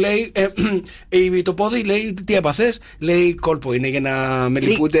Γιώργος, του λέει το πόδι, λέει τι έπαθες, λέει κόλπο είναι για να με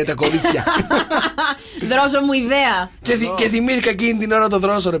λυπούνται τα κορίτσια. Δρόσο μου ιδέα. Και θυμήθηκα εκείνη την ώρα το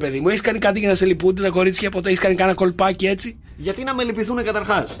δρόσο, ρε παιδί μου. Έχεις κάνει κάτι για να σε λυπούνται τα κορίτσια, ποτέ έχεις κάνει κάνα κολπάκι έτσι? Γιατί να με λυπηθούν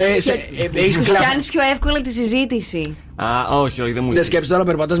καταρχάς? Κάνεις πιο εύκολα τη συζήτηση. Όχι, δεν μου ήρθε. Δεν σκέψεις τώρα,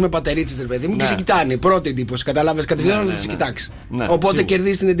 περπατάς με πατερίτσες, ρε παιδί μου, και σε κοιτάνε. Πρώτη εντύπωση. Καταλάβες, κατευθείαν να σε κοιτάξει. Οπότε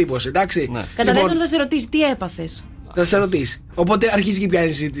κερδίζεις την εντύπωση, εντάξει. Κατά δεύτερον, θα σε ρωτήσει τι έπαθες. Θα σε ρωτήσει. Οπότε αρχίζει και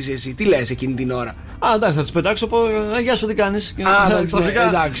πιάνει συζήτηση εσύ. Τι λες εκείνη την ώρα? Εντάξει, θα του πετάξω. Γεια σου, τι κάνεις?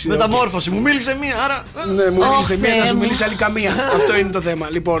 Εντάξει. Μεταμόρφωση. Μου μίλησε μία, άρα. Ναι, μου μίλησε μία, θα σου μιλήσει άλλη καμία. Αυτό είναι το θέμα.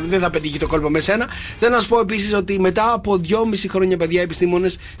 Λοιπόν, δεν θα πετύχει το κόλπο με σένα. Θέλω να σου πω επίσης ότι μετά από 2,5 χρόνια, παιδιά,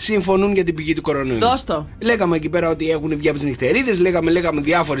 επιστήμονες συμφωνούν για την πηγή του κορονοϊού. Δώστο. Λέγαμε εκεί πέρα ότι έχουν βγει από τις νυχτερίδες, λέγαμε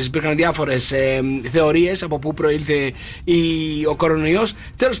υπήρχαν διάφορες θεωρίες από πού προήλθε ο κορονοϊός.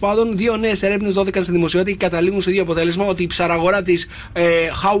 Τέλος πάντων, 2 νέες έρευνες δόθηκαν στη δημοσιότητα και καταλήγουν στο ίδιο αποτέλεσμα, ότι η ψαραγορά της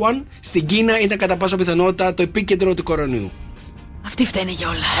Χάουαν στην Κίνα ήταν κατά πάσα πιθανότητα το επίκεντρο του κορονοϊού. Αυτή φταίνει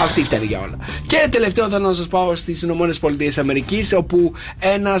για όλα. Και τελευταίο θέλω να σας πάω στις ΗΠΑ, όπου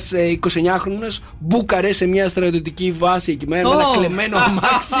ένας 29χρονος μπούκαρε σε μια στρατιωτική βάση εκεί μέρα με ένα κλεμμένο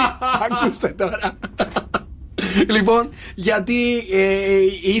αμάξι. Ακούστε τώρα. Λοιπόν, γιατί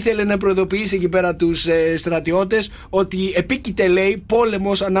ήθελε να προειδοποιήσει εκεί πέρα τους στρατιώτες ότι επίκειται, λέει,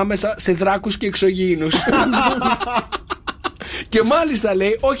 πόλεμος ανάμεσα σε δράκους και εξωγήινους. Και μάλιστα,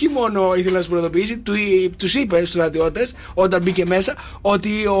 λέει, όχι μόνο ήθελε να τους προειδοποιήσει, τους είπε στους στρατιώτες όταν μπήκε μέσα ότι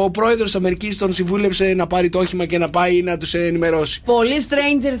ο πρόεδρος της Αμερικής τον συμβούλεψε να πάρει το όχημα και να πάει να τους ενημερώσει. Πολύ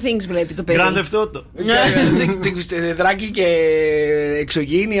Stranger Things βλέπει το παιδί. Grand Theft Auto. Δράκη και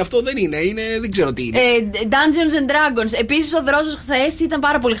εξωγήινοι, αυτό δεν είναι, δεν ξέρω τι είναι. Dungeons and Dragons. Επίσης ο Δρόσος χθες ήταν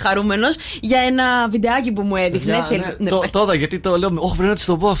πάρα πολύ χαρούμενος για ένα βιντεάκι που μου έδειχνε. Τώρα, γιατί το λέω, όχι, πρέπει να της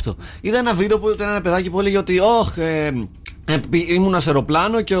το πω αυτό. Είδα ένα βίντεο που ήταν ένα παιδάκι που έλεγε ότι Ήμουνα σε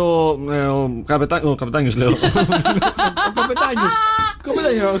αεροπλάνο και ο καπετάνιος λέω. Ο καπετάνιος.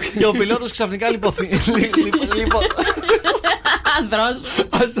 Και ο πιλότος ξαφνικά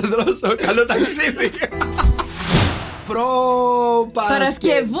Ας σε δρόσο. Καλό ταξίδι.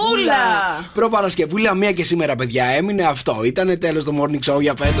 Προπαρασκευούλα, μία και σήμερα, παιδιά. Έμεινε αυτό. Ήτανε τέλος το morning show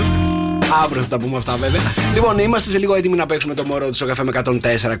για φέτος. Αύριο θα τα πούμε αυτά, βέβαια. Λοιπόν, είμαστε σε λίγο έτοιμοι να παίξουμε το μωρό του Sok FM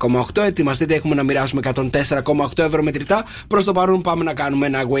 104,8. Ετοιμαστείτε, έχουμε να μοιράσουμε 104,8 ευρώ μετρητά. Προς το παρόν, πάμε να κάνουμε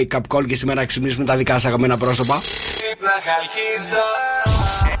ένα wake up call και σήμερα να ξυπνήσουμε τα δικά σας αγαπημένα πρόσωπα.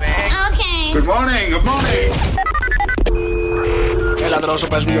 Good morning, good morning. Έλα, Δρόσο,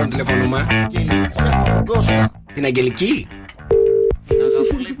 πες μου ποιον τηλεφωνούμε. Την Αγγελική.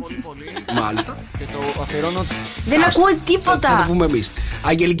 Μάλιστα. Και το αφιερώνω. Δεν ακούω τίποτα. Θα το πούμε εμείς.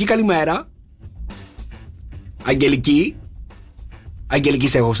 Αγγελική, καλημέρα. Αγγελική. Αγγελική,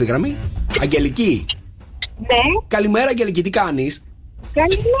 σε έχω στη γραμμή. Αγγελική. Ναι. Καλημέρα, Αγγελική, τι κάνεις?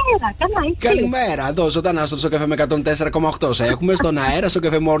 Καλημέρα, καλά είσαι? Καλημέρα, εδώ ζωντανά στο Sok FM με 104,8. Σε έχουμε στον αέρα στο Sok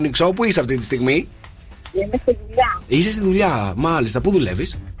FM Morning Show. Πού είσαι αυτή τη στιγμή? Είμαι στη δουλειά. Είσαι στη δουλειά, μάλιστα. Πού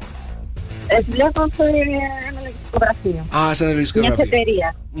δουλεύεις? Δουλεύω σε ένα λογιστικό γραφείο. Σε ένα λογιστικό γραφείο. Μια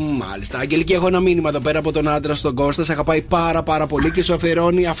εταιρεία. Μάλιστα. Αγγελική, έχω ένα μήνυμα εδώ πέρα από τον άντρα στον Κώστα. Σε αγαπάει πάρα πολύ και σου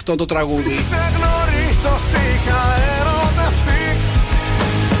αφιερώνει αυτό το τραγούδι.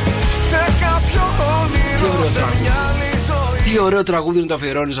 Τι ωραίο τραγούδι να το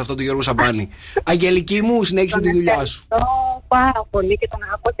αφιερώνεις αυτό του Γιώργου Σαμπάνη. Αγγελική μου, συνέχισε τη δουλειά σου. Πάρα πολύ και τον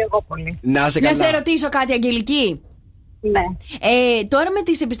αγαπώ και εγώ πολύ. Να σε καλά. Να σε ρωτήσω κάτι, Αγγελική. Ναι. Τώρα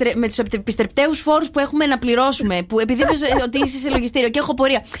με τους επιστρεπτέους φόρους που έχουμε να πληρώσουμε, που επειδή είπες ότι είσαι σε λογιστήριο και έχω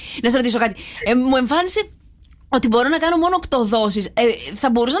πορεία, να σε ρωτήσω κάτι. Μου εμφάνισε ότι μπορώ να κάνω μόνο 8 δόσεις. Θα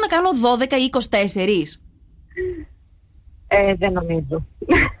μπορούσα να κάνω 12 ή 24? Δεν νομίζω.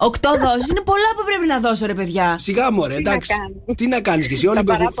 8 δόσεις είναι πολλά που πρέπει να δώσω, ρε παιδιά. Σιγά μωρέ, εντάξει. Τι να κάνεις και εσύ, όλοι θα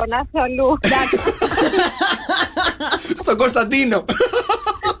παραπονάσω αλλού. Στον Κωνσταντίνο.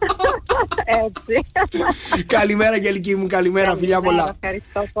 Έτσι. Καλημέρα, Αγγελική μου, καλημέρα, φιλιά πολλά.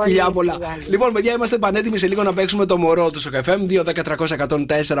 Ευχαριστώ πολύ. Φιλιά πολλά. Λοιπόν, παιδιά, είμαστε πανέτοιμοι σε λίγο να παίξουμε το μωρό του Sok FM.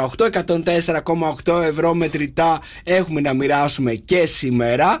 2-10-300-104-8, 104,8 ευρώ μετρητά έχουμε να μοιράσουμε και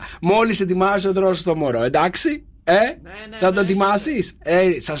σήμερα. Μόλις ετοιμάζει ο Δρόσος το μωρό, εντάξει? Θα το ετοιμάσεις?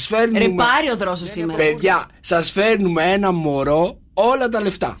 Σας φέρνουμε. Ρε, πάρει ο Δρόσος σήμερα. Παιδιά, σας φέρνουμε ένα μωρό, όλα τα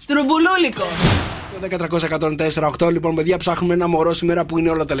λεφτά. Στρουμπουλούλικο. 10-300-104-8. Λοιπόν, παιδιά, ψάχνουμε ένα μωρό σήμερα που είναι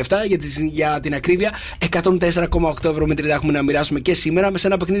όλα τα λεφτά. Για την ακρίβεια, 104,8 ευρώ μετρητά έχουμε να μοιράσουμε και σήμερα σε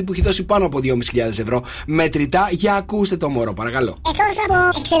ένα παιχνίδι που έχει δώσει πάνω από 2.500 ευρώ μετρητά. Για ακούστε το μωρό, παρακαλώ. Εκτός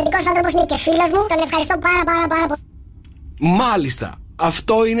από εξαιρετικός άνθρωπος είναι και φίλος μου, τον ευχαριστώ πάρα πολύ. Μάλιστα.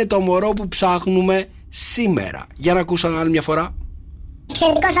 Αυτό είναι το μωρό που ψάχνουμε σήμερα. Για να ακούσω άλλη μια φορά.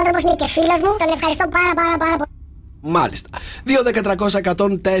 Εξαιρετικός άνθρωπος είναι και φίλος μου, τον ευχαριστώ πάρα πολύ. Μάλιστα.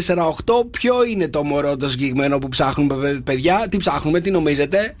 2-10-300-104-8. Ποιο είναι το μωρό το συγκεκριμένο που ψάχνουμε, παιδιά? Τι ψάχνουμε, τι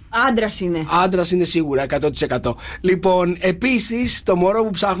νομίζετε? Άντρας είναι. Άντρας είναι σίγουρα, 100%. Λοιπόν, επίσης, το μωρό που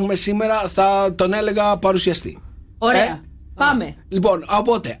ψάχνουμε σήμερα θα τον έλεγα παρουσιαστή. Ωραία. Πάμε. Λοιπόν,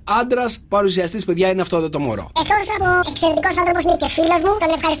 οπότε, άντρας παρουσιαστής, παιδιά, είναι αυτό εδώ το μωρό. Εκτός από εξαιρετικός άνθρωπος είναι και φίλος μου, τον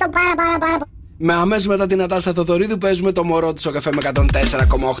ευχαριστώ πάρα πολύ. Με αμέσως μετά την Νατάσα Θοδωρίδου παίζουμε το μωρό του Sok FM με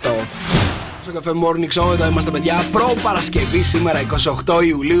 104,8. Sok FM Morning Show, εδώ είμαστε, παιδιά. Προ-Παρασκευή σήμερα, 28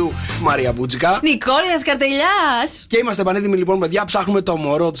 Ιουλίου. Μαρία Μπούτσικα. Νικόλας Καρτελιάς. Και είμαστε πανέτοιμοι, λοιπόν, παιδιά. Ψάχνουμε το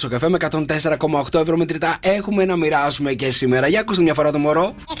μωρό του Sok FM με 104,8 ευρώ μετρητά. Έχουμε να μοιράσουμε και σήμερα. Για ακούστε μια φορά το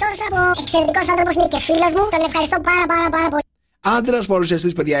μωρό. Εκτός από εξαιρετικός άνθρωπος είναι και φίλος μου, τον ευχαριστώ πάρα πολύ. Άντρας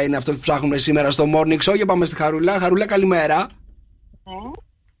παρουσιαστής, παιδιά, είναι αυτό που ψάχνουμε σήμερα στο Morning Show. Για πάμε στη Χαρούλα. Χαρούλα, καλημέρα.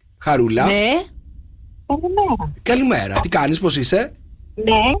 Χαρούλα. Ναι. Καλημέρα. Καλημέρα. Τι κάνεις, πώς είσαι?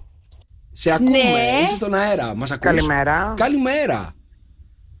 Ναι. Σε ακούμε, είσαι στον αέρα. Μας ακούς? Καλημέρα. Καλημέρα.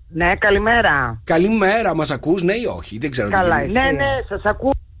 Ναι, καλημέρα. Καλημέρα, μας ακούς, ναι ή όχι? Δεν ξέρω. Καλά, ναι, σας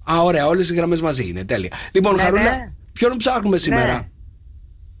ακούω. Ωραία, όλες οι γραμμές μαζί είναι, τέλεια. Λοιπόν, Χαρούλα, ποιον ψάχνουμε σήμερα?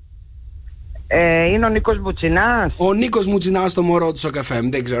 Είναι ο Νίκος Μουτσινάς. Ο Νίκος Μουτσινάς στο μωρό του Sok FM.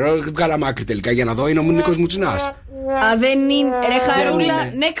 Δεν ξέρω, καλά μάκρη τελικά για να δω. Είναι ο Νίκος Μουτσινάς. Δεν είναι. Ρε Χαρούλα,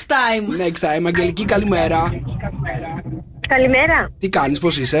 next time. Next time. Αγγελική, καλημέρα. Καλημέρα. Τι κάνεις,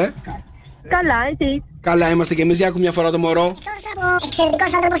 πώς είσαι? Καλά, εσύ? Καλά είμαστε και εμείς. Για ακούμε μια φορά το μωρό. Εκτός από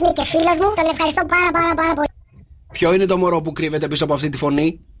εξαιρετικός άνθρωπος είναι και φίλος μου, τον ευχαριστώ πάρα πολύ. Ποιο είναι το μωρό που κρύβεται πίσω από αυτή τη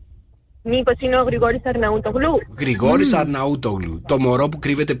φωνή? Μήπως είναι ο Γρηγόρης Αρναούτογλου? Γρηγόρης Αρναούτογλου. Το μωρό που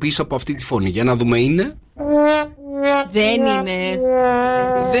κρύβεται πίσω από αυτή τη φωνή. Για να δούμε, είναι? Δεν είναι.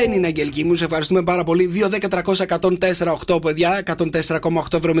 Δεν είναι, Αγγελική μου. Σε ευχαριστούμε πάρα πολύ. 2-10-300-104-8, παιδιά.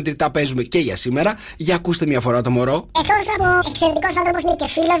 104,8 ευρώ μετρητά παίζουμε και για σήμερα. Για ακούστε μια φορά το μωρό. Εκτός από εξαιρετικός άνθρωπος είναι και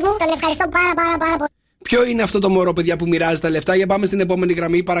φίλος μου, τον ευχαριστώ πάρα πολύ. Ποιο είναι αυτό το μωρό, παιδιά, που μοιράζει τα λεφτά? Για πάμε στην επόμενη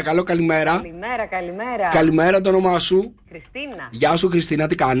γραμμή, παρακαλώ. Καλημέρα. Καλημέρα. Καλημέρα, το όνομά σου? Χριστίνα. Γεια σου, Χριστίνα,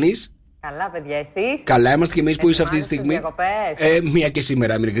 τι κάνεις? Καλά, παιδιά, εσείς? Καλά είμαστε και εμείς. Που είσαι αυτή τη στιγμή? Μία και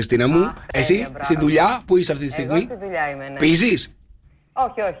σήμερα έμεινε, Χριστίνα μου. Εσύ, στη δουλειά, που είσαι αυτή τη στιγμή? Εγώ στη δουλειά είμαι, ναι. Πίζεις?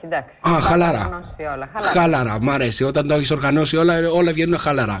 Όχι, εντάξει. Χαλαρά. Χαλαρά, μ' αρέσει. Όταν το έχεις οργανώσει όλα βγαίνουν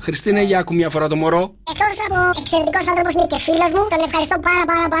χαλαρά. Χριστίνα, για άκου μια φορά το μωρό. Εκτός από εξαιρετικός άνθρωπος είναι και φίλος μου, τον ευχαριστώ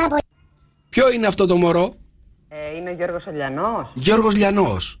πάρα πολύ. Ποιο είναι αυτό το μωρό? Είναι ο Γιώργος Λιανός.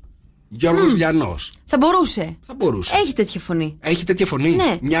 Γιώργος Λιανός. Θα μπορούσε. Έχει τέτοια φωνή.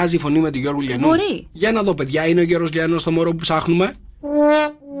 Ναι. Μοιάζει η φωνή με τον Γιώργο Λιανό. Μπορεί. Για να δω, παιδιά, είναι ο Γιώργος Λιανός το μωρό που ψάχνουμε?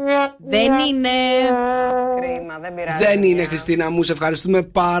 Δεν είναι. Κρίμα, δεν πειράζει. Δεν είναι, Χριστίνα μου, σε ευχαριστούμε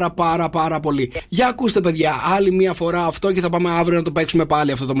πάρα πολύ. Για ακούστε, παιδιά, άλλη μια φορά αυτό και θα πάμε αύριο να το παίξουμε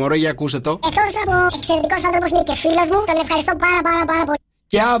πάλι αυτό το μωρό. Για ακούστε το. Εκτός από εξαιρετικός άνθρωπος είναι και φίλος μου, τον ευχαριστώ πάρα πολύ.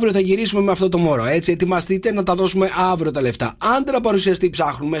 Και αύριο θα γυρίσουμε με αυτό το μωρό. Έτσι, ετοιμαστείτε να τα δώσουμε αύριο τα λεφτά. Άντρα παρουσιαστή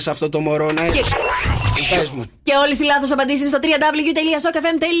ψάχνουμε σε αυτό το μωρό, ναι. Πες μου. Και όλες οι λάθος απαντήσεις στο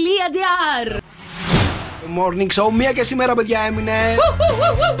www.sokfm.gr. Morning Show, μία και σήμερα, παιδιά, έμεινε.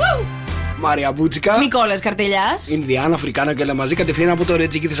 Μαρία Μπούτσικα, Νικόλας Καρτελιάς, Ινδιάνα, Αφρικάνο και όλα μαζί, κατευθείαν από το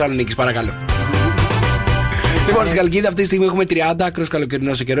Ρετζίκι Θεσσαλονίκης, παρακαλώ. Λοιπόν, στη Χαλκίδα αυτή τη στιγμή έχουμε 30, άκρος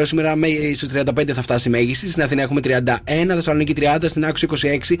καλοκαιρινός ο καιρός. Σήμερα στους 35 θα φτάσει η μέγιστη. Στην Αθήνα έχουμε 31, Θεσσαλονίκη 30, στην Άξο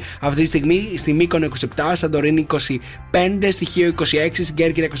 26. Αυτή τη στιγμή στη Μύκονο 27, Σαντορίνη 25, στη Χίο 26, στην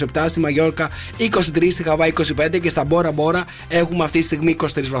Κέρκυρα 27, στη Μαγιόρκα 23, στη Χαβάη 25 και στα Μπόρα Μπόρα έχουμε αυτή τη στιγμή 23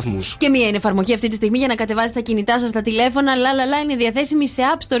 βαθμούς. Και μία είναι εφαρμογή αυτή τη στιγμή για να κατεβάσετε τα κινητά σας τα τηλέφωνα. Λαλαλα είναι διαθέσιμη σε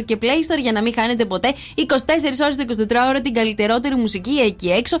App Store και Play Store για να μην χάνετε ποτέ 24 ώρες το 24ωρο την καλύτερότερη μουσική εκεί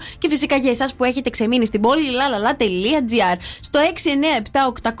έξω. Και φυσικά για εσάς που έχετε ξεμείνει στην πόλη, lalala.gr. Στο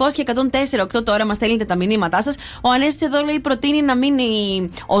 697-800-1048 τώρα μας στέλνετε τα μηνύματά σας. Ο Ανέστης εδώ λέει προτείνει να μείνει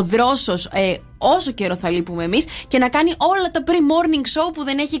ο δρόσος όσο καιρό θα λείπουμε εμείς και να κάνει όλα τα pre-morning show που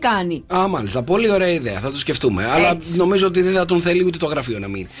δεν έχει κάνει. Μάλιστα, πολύ ωραία ιδέα, θα το σκεφτούμε. Έτσι. Αλλά νομίζω ότι δεν θα τον θέλει ούτε το γραφείο να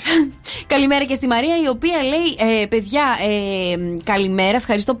μείνει. Καλημέρα και στη Μαρία, η οποία λέει παιδιά, καλημέρα,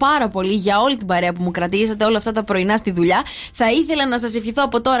 ευχαριστώ πάρα πολύ για όλη την παρέα που μου κρατήσατε όλα αυτά τα πρωινά στη δουλειά. Θα ήθελα να σας ευχηθώ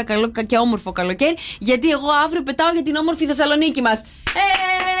από τώρα καλό και όμορφο καλοκαίρι, γιατί εγώ αύριο πετάω για την όμορφη Θεσσαλονίκη μας.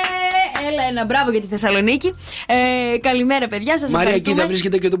 Έλα ένα μπράβο για τη Θεσσαλονίκη. Καλημέρα, παιδιά, σας Μαρία, ευχαριστούμε. εκεί θα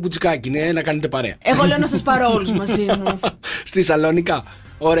βρίσκεται και το μπουτσικάκι, ναι, να κάνετε παρέα. Εγώ λέω να σας πάρω όλους μαζί μου. Στη Σαλονικά.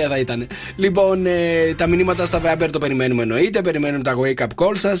 Ωραία θα ήταν. Λοιπόν, τα μηνύματα στα Viber το περιμένουμε εννοείται. Περιμένουμε τα wake up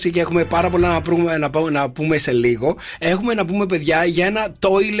call σας και έχουμε πάρα πολλά να πούμε σε λίγο. Έχουμε να πούμε, παιδιά, για ένα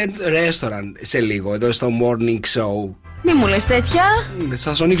toilet restaurant σε λίγο εδώ στο Morning Show. Μη μου λες τέτοια. Θα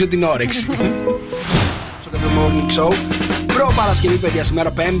σας ανοίξω την όρεξη. Στο Cafe Morning Show. Προ Παρασκευή, παιδιά,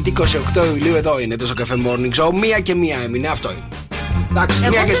 σήμερα 5η 28 Ιουλίου εδώ είναι το Cafe Morning Show. Μία και μία έμεινε, αυτό είναι. Εντάξει, μία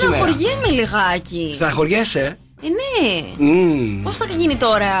και σήμερα. Εγώ στεναχωριέμαι λιγάκι. Στεναχωριέσαι? Ναι. Πώς θα γίνει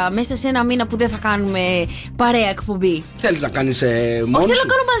τώρα μέσα σε ένα μήνα που δεν θα κάνουμε παρέα εκπομπή? Θέλεις να κάνεις μόνος σου? Θέλω να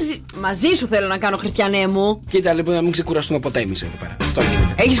κάνω μαζί σου, θέλω να κάνω, Χριστιανέ μου. Κοίτα, λοιπόν, να μην ξεκουραστούμε ποτέ εμείς εδώ πέρα. Αυτό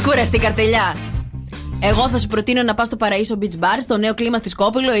γίνεται. Έχεις κουραστεί, Καρτελιά? Εγώ θα σου προτείνω να πας στο Παραΐσο Beach Bar, στο νέο κλίμα στη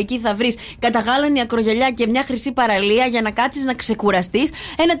Σκόπελο. Εκεί θα βρεις καταγάλανη ακρογιαλιά και μια χρυσή παραλία για να κάτσεις να ξεκουραστείς.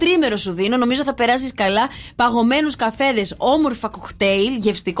 Ένα τρίμερο σου δίνω, νομίζω θα περάσεις καλά. Παγωμένους καφέδες, όμορφα κοκτέιλ,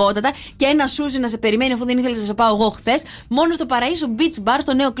 γευστικότατα και ένα σούζι να σε περιμένει αφού δεν ήθελες να σε πάω εγώ χθες. Μόνο στο Παραΐσο Beach Bar,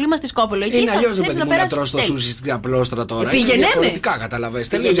 στο νέο κλίμα στη Σκόπελο. Εκεί είναι αλλιώς, θα παιδί μου, να τρως το σούζι στην ξαπλώστρα τώρα. Διαφορετικά, καταλαβαίνεις.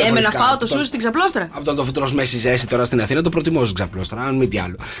 Πήγαινε να φάω το σούζι στην ξαπλώστρα. Από το τρως μέση ζέση τώρα στην Αθήνα, το προτιμώ στην ξαπλώστρα, αν μη τι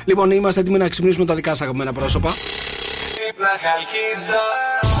άλλο. Λοιπόν, είμαστε έτοιμοι να ξυπνήσουμε τα δικά σας αγαπημένα πρόσωπα.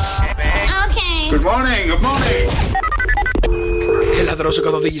 Good morning, good morning. Έλα, δρόσο,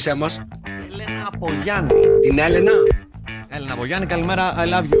 καθοδήγησέ μας. Έλενα από Γιάννη. Την Έλενα. Έλενα από Γιάννη, καλημέρα, I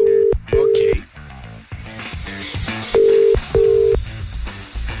love you. Οκ.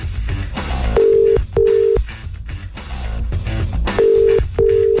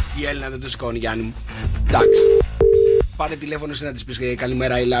 Η Έλενα δεν το σηκώνει, Γιάννη μου. Εντάξει. Πάρε τηλέφωνο να της πεις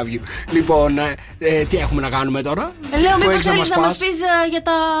καλημέρα, I love you. Λοιπόν, τι έχουμε να κάνουμε τώρα? Λέω, μήπως θέλεις να μας πεις για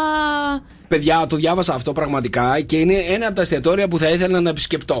τα... Παιδιά, το διάβασα αυτό πραγματικά και είναι ένα από τα εστιατόρια που θα ήθελα να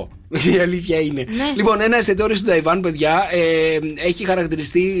επισκεπτώ. Η αλήθεια είναι. Ναι. Λοιπόν, ένα εστιατόριο στην Ταϊβάν, παιδιά, έχει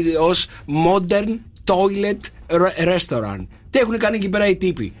χαρακτηριστεί ως modern toilet restaurant. Τι έχουν κάνει εκεί πέρα οι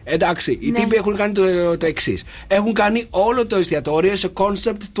τύποι? Εντάξει, οι τύποι έχουν κάνει το εξής. Έχουν κάνει όλο το εστιατόριο σε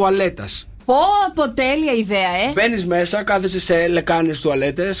concept τουαλέτας. Πω, τέλεια ιδέα, Μπαίνεις μέσα, κάθεσαι σε λεκάνες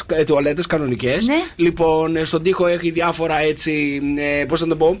τουαλέτες κανονικές. Ναι. Λοιπόν, στον τοίχο έχει διάφορα έτσι, πώς να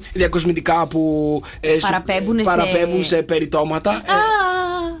το πω, διακοσμητικά που παραπέμπουν σε περιτώματα.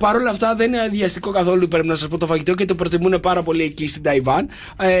 Παρ' όλα αυτά δεν είναι αδιαστικό καθόλου, πρέπει να σας πω, το φαγητό και το προτιμούν πάρα πολύ εκεί στην Ταϊβάν.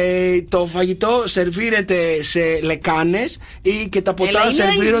 Το φαγητό σερβίρεται σε λεκάνες ή και τα ποτά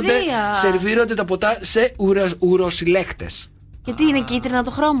σερβίρονται τα ποτά σε ουροσυλλέκτες. Γιατί είναι κίτρινα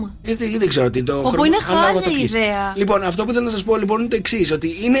το χρώμα. Δεν ξέρω τι το χρώμα. Όπου είναι χάλια η ιδέα. Λοιπόν, αυτό που θέλω να σας πω λοιπόν είναι το εξής,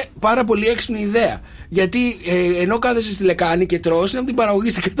 ότι είναι πάρα πολύ έξυπνη ιδέα. Γιατί ενώ κάθεσαι στη λεκάνη και τρως, είναι από την παραγωγή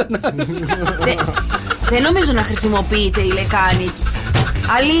στην κατανάλωση. Δεν νομίζω να χρησιμοποιείται η λεκάνη.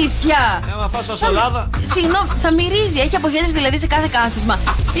 Αλήθεια. Άμα φας φασολάδα. Συγγνώμη, θα μυρίζει. Έχει αποχέτευση δηλαδή σε κάθε κάθισμα.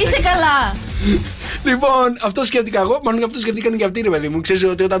 Είσαι καλά. Λοιπόν, αυτό σκέφτηκα εγώ. Μάλλον γι' αυτό σκεφτήκαν και αυτοί, ρε παιδί μου. Ξέρεις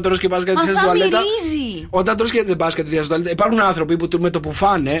ότι όταν τρως και πας κατευθείαν στην τουαλέτα. Όταν τρως και δεν πας κατευθείαν στην τουαλέτα. Υπάρχουν άνθρωποι που με το που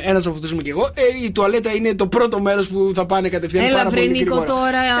φάνε, ένας από αυτούς είμαι και εγώ, η τουαλέτα είναι το πρώτο μέρος που θα πάνε κατευθείαν. Πάρα πολύ γρήγορα.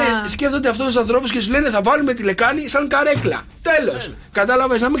 Σκέφτονται αυτούς τους ανθρώπους και σου λένε θα βάλουμε τη λεκάνη σαν καρέκλα. Τέλος.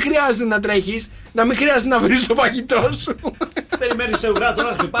 Κατάλαβες, να μην χρειάζεται να τρέχεις, να μην χρειάζεται να βρεις το φαγητό σου. Περιμένεις σε ουρά,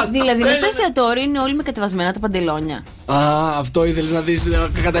 τώρα χτυπάς. Δηλαδή, στο εστιατόριο είναι όλοι με κατεβασμένα τα παντελόνια. Αυτό ήθελες να δεις,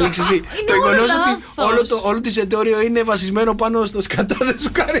 να καταλήξεις εσύ. Το γεγονός ότι όλο το εστιατόριο είναι βασισμένο πάνω στα σκατά δεν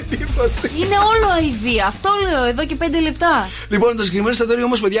σου κάνει εντύπωση. Είναι όλο αηδία. Αυτό λέω εδώ και 5 λεπτά. Λοιπόν, το συγκεκριμένο εστιατόριο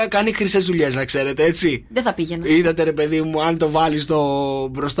όμως, παιδιά, κάνει χρυσές δουλειές, να ξέρετε, έτσι. Δεν θα πήγαινα. Είδατε, ρε παιδί μου, αν το βάλεις το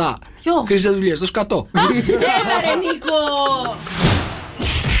μπροστά. Ποιο? Χρυσές δουλειές, το σκατό. Έλα, ρε Νίκο.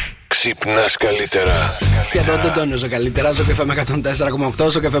 Ξυπνάς καλύτερα. Και εδώ δεν το ένιωσα καλύτερα. Sok FM 104,8,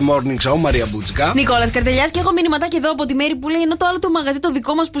 Sok FM Morning Show, Μαρία Μπούτσικα. Νικόλας Καρτελιάς, και έχω μηνυματάκι εδώ από τη Μέρη που λέει: ενώ το άλλο το μαγαζί το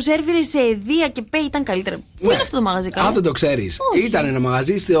δικό μας που σερβίρε σε εδία και πέι ήταν καλύτερα. Πού είναι αυτό το μαγαζί, καλά? Δεν το ξέρεις. Ήταν ένα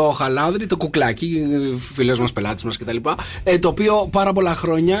μαγαζί στο Χαλάνδρη, το Κουκλάκι, φίλος μας, πελάτης μας κτλ. Το οποίο πάρα πολλά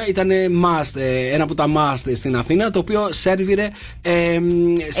χρόνια ήταν ένα από τα must στην Αθήνα, το οποίο σερβίρε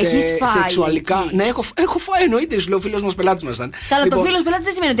σε σεξουαλικά. Ναι, έχω φάει, εννοείται, σου λέω, φίλος μας, πελάτης μας ήταν. Καλά, το φίλος πελάτης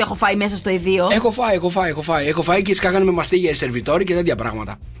δεν σημαίνει ότι έχω φάει μέσα στο εδίο. Έχω φάει και σκάγανε με μαστίγια σερβιτόροι και τέτοια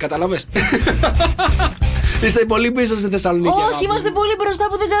πράγματα. Καταλαβες. Είστε πολύ πίσω στη Θεσσαλονίκη. Όχι, είμαστε πολύ μπροστά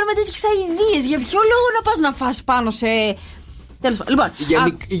που δεν κάνουμε τέτοιες αηδίες. Για ποιο λόγο να πας να φας πάνω σε. Τέλος πάντων.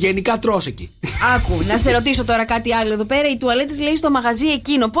 Λοιπόν, γενικά τρως εκεί. Άκου, να σε ρωτήσω τώρα κάτι άλλο εδώ πέρα. Οι τουαλέτες, λέει, στο μαγαζί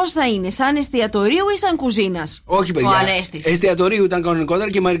εκείνο πώς θα είναι, σαν εστιατορίου ή σαν κουζίνας? Όχι, παιδιά. Εστιατορίου ήταν κανονικότερα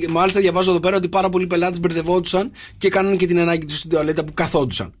και μάλιστα διαβάζω εδώ πέρα ότι πάρα πολλοί πελάτες μπερδευόντουσαν και κάνανε και την ανάγκη τους στην τουαλέτα που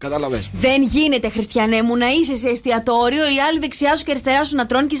καθόντουσαν. Κατάλαβες. Δεν γίνεται, Χριστιανέ μου, να είσαι σε εστιατόριο, οι άλλοι δεξιά σου και αριστερά σου να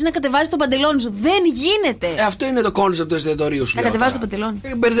τρώνε και εσύ να κατεβάζεις το παντελόνι σου. Δεν γίνεται. Αυτό είναι το κόνσεπτ του εστιατορίου σου. Να κατεβάζεις το παντελόνι.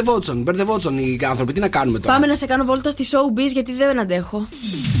 Μπερδευόντουσαν οι άνθρωποι. Τι να κάνουμε τώρα. Πάμε να σε κάνω βόλτα στη showbiz γιατί δεν αντέχω.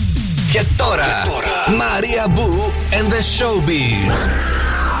 Και τώρα, Μαρία Μπού and the Showbiz.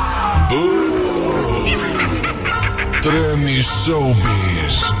 Τρέμει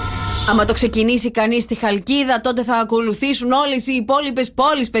Showbiz. Άμα το ξεκινήσει κανείς στη Χαλκίδα, τότε θα ακολουθήσουν όλες οι υπόλοιπες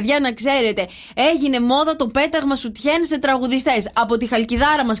πόλεις. Παιδιά, να ξέρετε, έγινε μόδα το πέταγμα σουτιέν σε τραγουδιστές. Από τη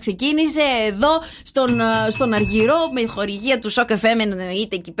Χαλκιδάρα μας ξεκίνησε, εδώ στον Αργυρό, με χορηγία του Sok FM,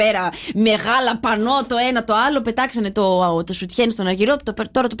 είτε εκεί πέρα μεγάλα πανό το ένα το άλλο. Πετάξανε το σουτιέν στον Αργυρό,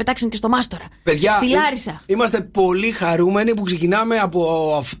 τώρα το πετάξανε και στο Μάστορα. Παιδιά, στη Λάρισα. Είμαστε πολύ χαρούμενοι που ξεκινάμε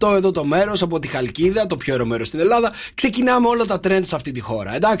από αυτό εδώ το μέρος, από τη Χαλκίδα, το πιο ωραίο μέρος στην Ελλάδα. Ξεκινάμε όλα τα trends σε αυτή τη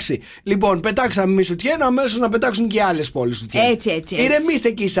χώρα, εντάξει. Λοιπόν, πετάξαμε εμείς σουτιέν, αμέσως να πετάξουν και άλλες πόλεις σουτιέν. Έτσι. Ηρεμήστε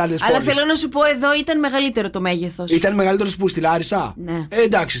εκεί σε άλλες πόλεις. Αλλά θέλω να σου πω, εδώ ήταν μεγαλύτερο το μέγεθος. Ήταν μεγαλύτερο που στη Λάρισα. Ναι.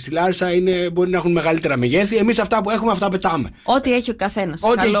 Εντάξει, στη Λάρισα μπορεί να έχουν μεγαλύτερα μεγέθη. Εμείς αυτά που έχουμε, αυτά πετάμε. Ό,τι έχει ο καθένας.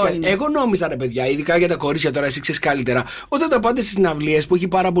 Εγώ νόμιζα, ρε παιδιά, ειδικά για τα κορίτσια τώρα, εσύ ξέρεις καλύτερα, όταν τα πάτε στις συναυλίες που έχει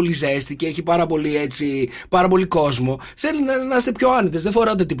πάρα πολύ ζέστη και έχει πάρα πολύ κόσμο, θέλει να είστε πιο άνετες, δεν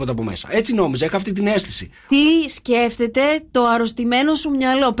φοράτε τίποτα από μέσα. Έτσι νόμιζα, είχα αυτή την αίσθηση. Τι σκέφτεται το αρρωστημένο σου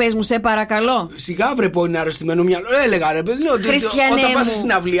μυαλό, πες μου, σε παρακαλώ. Σιγά βρε πω είναι αρρωστημένο μυαλό. Έλεγα ρε παιδί, ότι όταν πας στη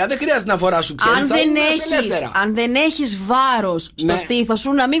συναυλία δεν χρειάζεται να φοράς σουτιέν. Αν δεν έχεις βάρος στο στήθος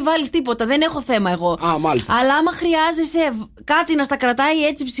σου, να μην βάλεις τίποτα. Δεν έχω θέμα εγώ. Μάλιστα. Αλλά άμα χρειάζεσαι κάτι να στα κρατάει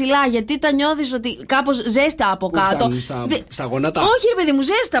έτσι ψηλά, γιατί τα νιώθεις ότι κάπως ζέστα από κάτω. Στα γόνατα. Όχι, ρε παιδί μου,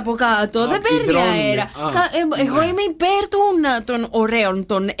 ζέστα από κάτω. Δεν παίρνει αέρα. Εγώ είμαι υπέρ των ωραίων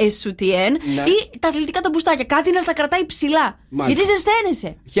των σουτιέν ή τα αθλητικά τα μπουστάκια. Κάτι να στα κρατάει ψηλά. Γιατί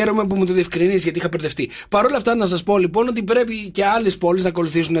ζεσταίνεσαι. Χαίρομαι που μου το διευκρινίζει γιατί είχα μπερδευτεί. Παρ' όλα αυτά, να σας πω λοιπόν ότι πρέπει και άλλες πόλεις να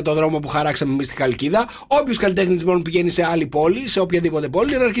ακολουθήσουν το δρόμο που χαράξαμε εμείς στη Χαλκίδα. Όποιος καλλιτέχνης λοιπόν πηγαίνει σε άλλη πόλη, σε οποιαδήποτε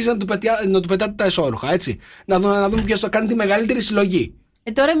πόλη, να αρχίσει να του πετάτε τα εσώρουχα, έτσι. Να δούμε ποιος θα κάνει τη μεγαλύτερη συλλογή.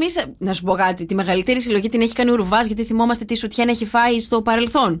 Τώρα εμείς, να σου πω κάτι, τη μεγαλύτερη συλλογή την έχει κάνει ο Ρουβάς, γιατί θυμόμαστε τι σουτιέν έχει φάει στο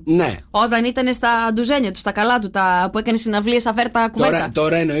παρελθόν. Ναι. Όταν ήταν στα ντουζένια του, στα καλά του, που έκανε συναυλίες αφέρτα κουβέρτα.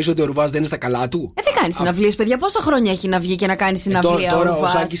 Τώρα εννοείς ότι ο Ρουβάς δεν είναι στα καλά του. Δεν κάνει συναυλίες, παιδιά. Πόσα χρόνια έχει να βγει και να κάνει συναυλία. Τώρα ο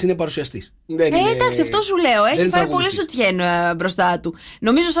Σάκης είναι παρουσιαστής. Εντάξει, αυτό σου λέω. Έχει φάει πολύ σουτιέν μπροστά του.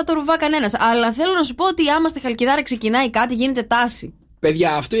 Νομίζω σαν το Ρουβά κανένας. Αλλά θέλω να σου πω ότι άμα στη Χαλκιδάρα ξεκινάει κάτι, γίνεται τάση. Παιδιά,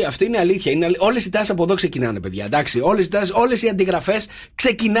 αυτό είναι αλήθεια. Όλες οι τάσεις από εδώ ξεκινάνε, παιδιά. Εντάξει, όλες οι αντιγραφές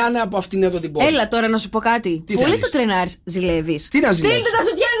ξεκινάνε από αυτήν εδώ την πόλη. Έλα τώρα να σου πω κάτι. Τι πολύ θέλεις? το τρενάρεις, ζηλεύεις. Τι να ζηλεύεις? Στείλτε τα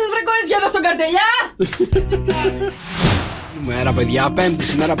σουτιά σας, βρε κορίτσια, εδώ στον καρτελιά. Ημέρα, παιδιά, Πέμπτη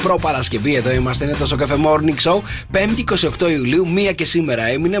σήμερα, προ-Παρασκευή. Εδώ είμαστε, είναι το Sok FM Morning Show. 5η 28 Ιουλίου, 1 και σήμερα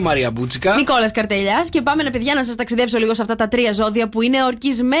έμεινε. Μαρία Μπούτσικα. Νικόλας Καρτελιάς. Και πάμε, παιδιά, να σας ταξιδέψω λίγο σε αυτά τα 3 ζώδια που είναι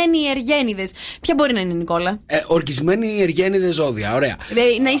ορκισμένοι εργένιδες. Ποια μπορεί να είναι, Νικόλα? Ορκισμένοι εργένιδες ζώδια, ωραία.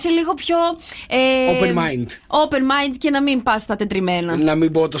 Να είσαι λίγο πιο. Open mind. Open mind και να μην πας στα τετριμένα. Να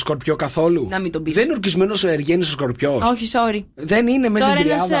μην πω το Σκορπιό καθόλου. Να μην τον πεις. Δεν είναι ορκισμένος εργένης ο Σκορπιός. Όχι, sorry. Δεν είναι μέσα στην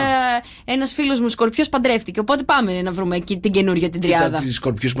τριάδα. Ένας φίλος μου Σκορπιός παντρεύτηκε. Οπότε πάμε να βρούμε εκεί την καινούργια την τριάδα. Κοίτα, τις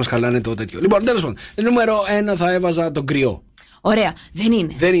Σκορπιούς μας χαλάνε το τέτοιο. Λοιπόν, τέλος πάντων. Νούμερο 1 θα έβαζα τον Κρυό. Ωραία, δεν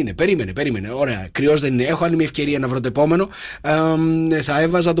είναι. Δεν είναι, περίμενε. Ωραία, Κρυός δεν είναι. Έχω άλλη μια ευκαιρία να βρω το επόμενο. Θα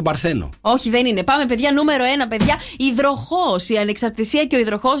έβαζα τον Παρθένο. Όχι, δεν είναι. Πάμε, παιδιά, νούμερο 1, παιδιά. Υδροχόος. Η ανεξαρτησία και ο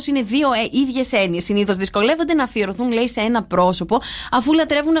υδροχόος είναι δύο ίδιες έννοιες. Συνήθως δυσκολεύονται να αφιερωθούν, λέει, σε ένα πρόσωπο, αφού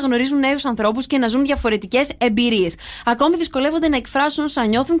λατρεύουν να γνωρίζουν νέους ανθρώπους και να ζουν διαφορετικές εμπειρίες. Ακόμη δυσκολεύονται να εκφράσουν όσα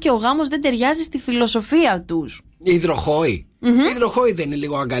νιώθουν και ο γάμος δεν ταιριάζει στη φιλοσοφία τους. Οι υδροχόοι. Οι υδροχόοι δεν είναι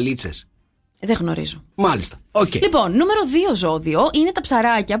λίγο αγκαλίτσες? Δεν γνωρίζω. Μάλιστα. Okay. Λοιπόν, νούμερο 2 ζώδιο είναι τα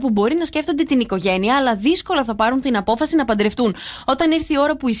ψαράκια που μπορεί να σκέφτονται την οικογένεια, αλλά δύσκολα θα πάρουν την απόφαση να παντρευτούν. Όταν ήρθε η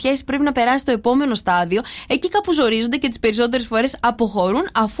ώρα που η σχέση πρέπει να περάσει στο επόμενο στάδιο, εκεί κάπου ζορίζονται και τις περισσότερες φορές αποχωρούν,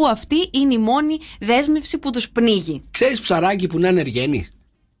 αφού αυτή είναι η μόνη δέσμευση που τους πνίγει. Ξέρεις ψαράκι που να είναι εργένης?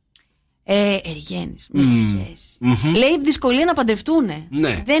 Εργένης, με σχέση. Λέει δυσκολία να παντρευτούνε.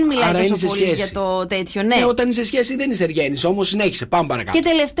 Ναι. Δεν μιλάει άρα τόσο πολύ σχέση για το τέτοιο. Ναι, όταν είσαι σχέση δεν είσαι εργένης, όμως συνέχισε. Πάμε παρακάτω. Και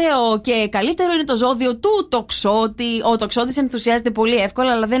τελευταίο και καλύτερο είναι το ζώδιο του τοξότη. Ο τοξότης ενθουσιάζεται πολύ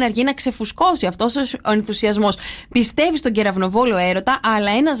εύκολα, αλλά δεν αργεί να ξεφουσκώσει αυτός ο ενθουσιασμός. Πιστεύει στον κεραυνοβόλο έρωτα,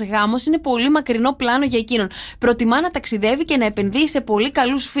 αλλά ένας γάμος είναι πολύ μακρινό πλάνο για εκείνον. Προτιμά να ταξιδεύει και να επενδύει σε πολύ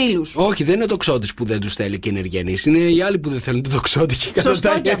καλούς φίλους. Όχι, δεν είναι ο τοξότης που δεν τους θέλει και είναι εργένης. Είναι οι άλλοι που δεν θέλουν τον τοξότη και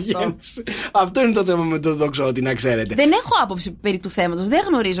καταστάει εργένης. Αυτό είναι το θέμα με τον τοξότη, να ξέρετε. Δεν έχω άποψη περί του θέματος. Δεν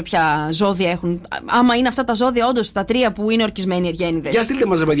γνωρίζω ποια ζώδια έχουν. Άμα είναι αυτά τα ζώδια, όντως τα 3 που είναι ορκισμένοι εργένιδες. Για στείλτε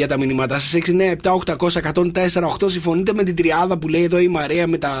μας, ρε παιδιά, τα μηνύματά σας. 697-800-1048. Συμφωνείτε με την τριάδα που λέει εδώ η Μαρία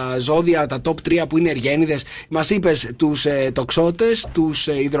με τα ζώδια, τα top 3 που είναι εργένιδες? Μας είπες τους τοξότες, τους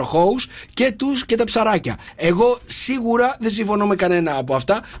υδροχόους και τα ψαράκια. Εγώ σίγουρα δεν συμφωνώ με κανένα από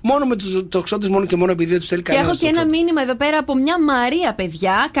αυτά. Μόνο με τους τοξότες, μόνο και μόνο επειδή δεν τους θέλει κανένα. Και έχω και ένα μήνυμα εδώ πέρα από μια Μαρία,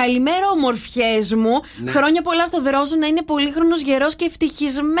 παιδιά. Καλημέρα, ομορφιές μου. Ναι. Χρόνια πολλά στο Δρόσο, να είναι πολύχρονος, γερός και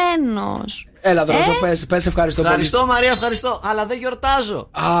ευτυχισμένος. Έλα, Δρόσο, πες ευχαριστώ πολύ. Ευχαριστώ, Μαρία, ευχαριστώ. Αλλά δεν γιορτάζω.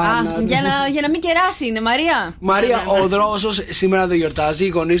 Για να μην κεράσει είναι, Μαρία. Μαρία, ο Δρόσος σήμερα δεν γιορτάζει. Οι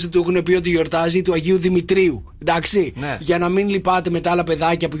γονείς του έχουν πει ότι γιορτάζει του Αγίου Δημητρίου. Εντάξει. Ναι. Για να μην λυπάτε με τα άλλα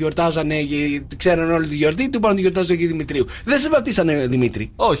παιδάκια που γιορτάζανε, ξέραν όλη τη γιορτή, του είπαν ότι γιορτάζει του Αγίου Δημητρίου. Δεν σε βαπτίσανε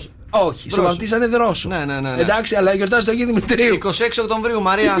Δημήτρη? Όχι. Όχι, σε βαπτίσανε Δρόσο. Ναι. Εντάξει, αλλά γιορτάζει του Αγίου Δημητρίου. 26 Οκτωβρίου,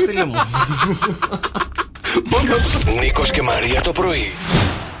 Μαρία, στείλε μου. Νίκος και Μαρία το πρωί.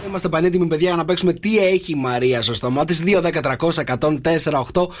 Είμαστε πανέτοιμοι, παιδιά, για να παίξουμε τι έχει η Μαρία στο στόμα της.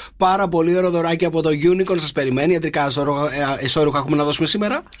 2-10-300-104-8. Πάρα πολύ ωραίο δωράκι από το Unicorn σας περιμένει. Ιατρικά εσώρουχα έχουμε να δώσουμε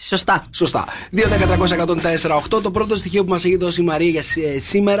σήμερα. Σωστά. 2-10-300-104-8. Το πρώτο στοιχείο που μας έχει δώσει η Μαρία για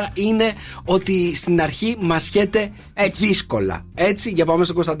σήμερα είναι ότι στην αρχή μασχέται δύσκολα. Έτσι, για πάμε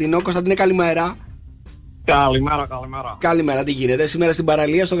στον Κωνσταντινό. Κωνσταντινέ, καλημέρα. Καλημέρα, τι γίνεται? Σήμερα στην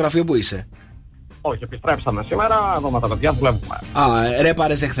παραλία, στο γραφείο που είσαι? Όχι, επιστρέψαμε σήμερα, εδώ με τα παιδιά δουλεύουμε. Ρε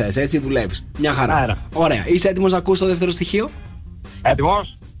πάρες εχθές, έτσι δουλεύεις? Μια χαρά. Άρα. Ωραία, είσαι έτοιμος να ακούσεις το δεύτερο στοιχείο?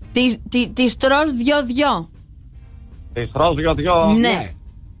 Έτοιμος. Τη τρως 2-2. Τη τρως 2-2. Ναι.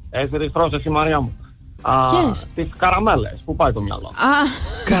 Έτσι τη τρως εσύ, Μαρία μου. Ποιες? Τις καραμέλες, πού πάει το μυαλό?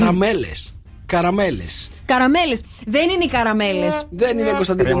 Καραμέλες. Δεν είναι οι καραμέλες. Δεν είναι,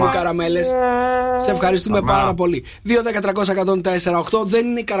 Κωνσταντίνο μου, καραμέλες. Σε ευχαριστούμε πάρα πολύ. 2-10-300-104-8. Δεν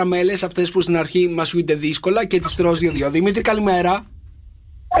είναι οι καραμέλες αυτές που στην αρχή μας φύγονται δύσκολα και τις τρως 2-2. Δημήτρη, καλημέρα.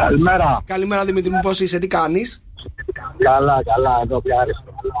 Καλημέρα, Δημήτρη μου, πώς είσαι, τι κάνεις? Καλά, εδώ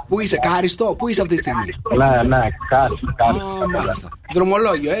Κάριστο. Πού είσαι, Κάριστο, πού είσαι αυτή τη στιγμή? Ναι, Κάριστο. Μάλιστα.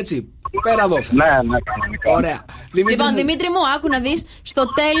 Δρομολόγιο, έτσι. Πέρα δόθε. Ναι. Ωραία. Λοιπόν, Δημήτρη μου, άκου να δεις. Στο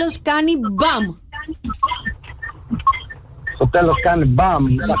τέλος κάνει μπαμ. Στο τέλος κάνει μπαμ.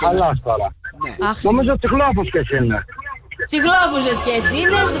 Θα χαλάς τώρα. Νομίζω τσιχλόφουσκες είναι. Τσιχλόφουσκες και εσύ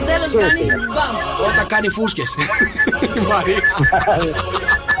είναι. Στο τέλος κάνεις μπαμ. Όταν κάνει φούσκες. Μαρία.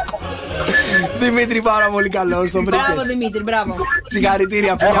 Δημήτρη, πάρα πολύ καλός, τον βρήκες. Μπράβο, Δημήτρη, μπράβο.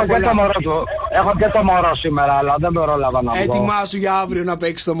 Συγχαρητήρια, φιλιά πολλά. Έχω και το μωρό σήμερα, αλλά δεν πρόλαβα να βγω. Έτοιμάσου για αύριο να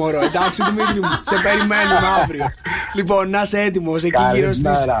παίξεις το μωρό. Εντάξει, Δημήτρη μου, σε περιμένουμε αύριο. Λοιπόν, να είσαι έτοιμο. Εκεί γύρω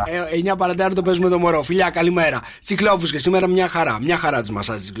στις 9 παρατέταρτο παίζουμε το μωρό. Φιλιά, καλημέρα. Τσικλόφουσκες, σήμερα μια χαρά. Μια χαρά τις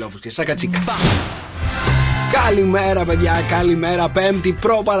μασάζ τσικλόφουσκες. Σαν κατσίκα. Καλημέρα, παιδιά, καλημέρα. Πέμπτη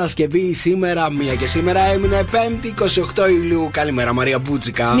προπαρασκευή σήμερα, μία και σήμερα έμεινε Πέμπτη 28 Ιουλίου. Καλημέρα, Μαρία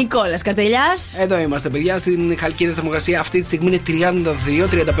Μπούτσικα. Νικόλας Καρτελιάς. Εδώ είμαστε, παιδιά. Στην Χαλκίδα θερμοκρασία αυτή τη στιγμή είναι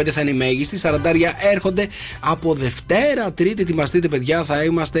 32-35 θα είναι η μέγιστη. 40 έρχονται από Δευτέρα, Τρίτη. Ετοιμαστείτε, παιδιά, θα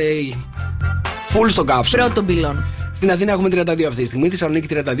είμαστε full στο καύσιμο. Πρώτον πυλών. Στην Αθήνα έχουμε 32 αυτή τη στιγμή, Θεσσαλονίκη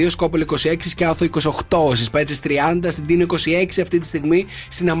 32, Σκόπελο 26, Σκιάθο 28, στις Πέτσες 30, στην Τίνο 26 αυτή τη στιγμή,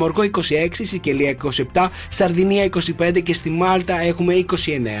 στην Αμορκό 26, Σικελία 27, Σαρδινία 25 και στη Μάλτα έχουμε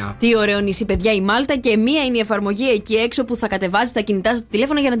 29. Τι ωραίο νησί, παιδιά, η Μάλτα, και μία είναι η εφαρμογή εκεί έξω που θα κατεβάζετε τα κινητά σας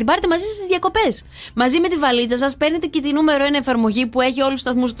τηλέφωνα για να την πάρετε μαζί σας στις διακοπές. Μαζί με τη βαλίτσα σας παίρνετε και τη νούμερο 1 εφαρμογή που έχει όλους τους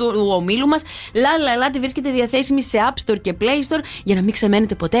σταθμούς του ομίλου μας. Λαλαλα, τη βρίσκεται διαθέσιμη σε App Store και Play Store για να μην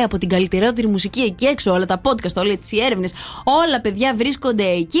ξεμένετε ποτέ από την καλύτερη μουσική εκεί έξω. Όλα τα podcast, όλες τις έρευνες, όλα, παιδιά, βρίσκονται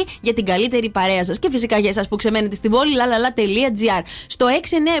εκεί για την καλύτερη παρέα σας. Και φυσικά για εσάς που ξεμένετε στην πόλη, lalala.gr. Στο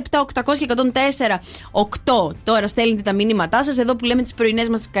 697-800-1048 τώρα στέλνετε τα μηνύματά σας. Εδώ που λέμε τις πρωινές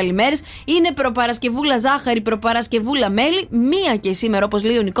μας καλημέρες. Είναι προπαρασκευούλα ζάχαρη, προπαρασκευούλα μέλι. Μία και σήμερα, όπως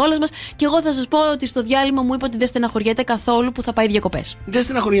λέει ο Νικόλας μας. Και εγώ θα σας πω ότι στο διάλειμμα μου είπε ότι δεν στεναχωριέται καθόλου που θα πάει διακοπές. Δεν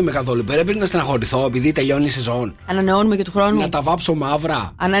στεναχωριέμαι καθόλου. Πρέπει να στεναχωρηθώ επειδή τελειώνει η σεζόν. Ανανεώνουμε και του χρόνου. Να τα βάψω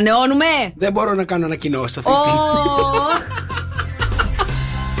μαύρα. Ανανεώνουμε. Δεν μπορώ να κάνω ανακοινώσεις αυτή τη στιγμή.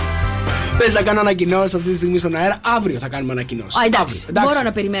 Θες να κάνω ανακοινώσεις αυτή τη στιγμή στον αέρα? Αύριο θα κάνουμε ανακοινώσεις. Εντάξει. Μπορώ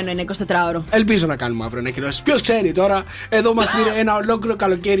να περιμένω ένα 24ωρο. Ελπίζω να κάνουμε αύριο ανακοινώσεις. Ποιος ξέρει τώρα, εδώ μας πήρε ένα ολόκληρο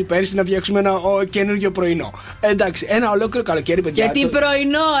καλοκαίρι πέρσι να φτιάξουμε ένα καινούργιο πρωινό. Εντάξει, ένα ολόκληρο καλοκαίρι, παιδιά. Γιατί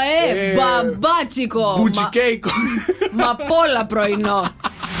πρωινό, μπαμπάτσικο. Μπουτσικέικο. Μα πολλά πρωινό.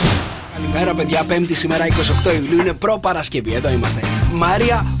 Καλημέρα, παιδιά. Πέμπτη σήμερα 28 Ιουλίου είναι προπαρασκευή. Εδώ είμαστε.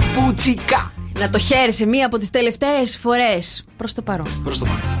 Μαρία Μπουτσικά. Να το χαίρεσαι μία από τις τελευταίες φορές. Προς το παρόν.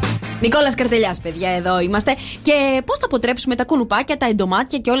 Νικόλας Καρτελιάς, παιδιά, εδώ είμαστε. Και πώς θα αποτρέψουμε τα κουνουπάκια, τα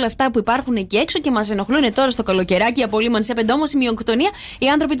εντομάτια και όλα αυτά που υπάρχουν εκεί έξω και μας ενοχλούν τώρα στο καλοκαιράκι, η απολύμανση, η απεντόμωση, η μειοκτονία. Οι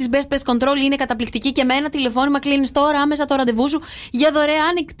άνθρωποι της Best Pest Control είναι καταπληκτικοί και με ένα τηλεφώνημα κλείνεις τώρα άμεσα το ραντεβού σου για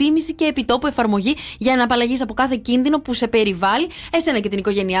δωρεάν εκτίμηση και επιτόπου εφαρμογή για να απαλλαγείς από κάθε κίνδυνο που σε περιβάλλει, εσένα και την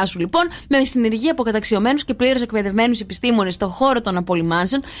οικογένειά σου, λοιπόν. Με συνεργεία από καταξιωμένους και πλήρως εκπαιδευμένους επιστήμονες στον χώρο των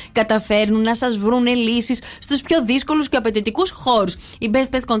απολυμάνσεων, καταφέρνουν να σας βρούνε λύσεις στους πιο δύσκολους και απαιτητικούς χώρους. Η Best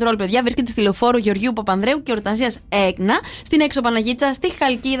Pest Control, παιδιά, βρίσκεται στη λεωφόρο Γεωργίου Παπανδρέου και Ορτανσίας Έκνα, στην έξω Παναγίτσα, στη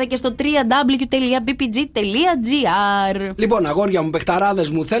Χαλκίδα και στο www.bpg.gr. Λοιπόν, αγόρια μου, παιχταράδες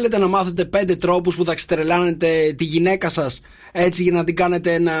μου, θέλετε να μάθετε 5 τρόπους που θα ξετρελάνετε τη γυναίκα σας, έτσι, για να την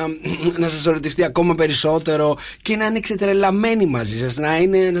κάνετε να σας ερωτευτεί ακόμα περισσότερο και να είναι ξετρελαμένη μαζί σας,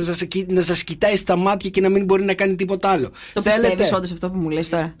 να σας κοιτάει στα μάτια και να μην μπορεί να κάνει τίποτα άλλο. Το πιστεύεις όντως αυτό που μου λες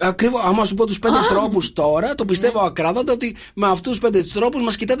τώρα? Ακριβώς. Άμα σου πω τους 5 τρόπους τώρα, το πιστεύω ακράδαντα ότι με αυτούς τους 5 τρόπους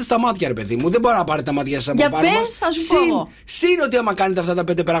μας κοιτάτε στα μάτια, ρε παιδί μου. Δεν μπορεί να πάρετε τα μάτια σας από πάνω μας. Συν ότι άμα κάνετε αυτά τα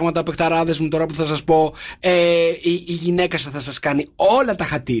 5 πράγματα, παιχταράδες μου, τώρα που θα σας πω, η γυναίκα σας θα σας κάνει όλα τα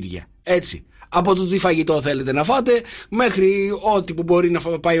χατήρια. Έτσι. Από το τι φαγητό θέλετε να φάτε μέχρι ό,τι που μπορεί να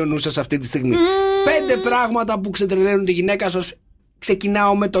πάει ο νους σας αυτή τη στιγμή. 5 πράγματα που ξετρελαίνουν τη γυναίκα σας.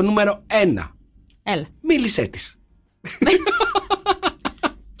 Ξεκινάω με το νούμερο 1. Έλα. Μίλησέ της.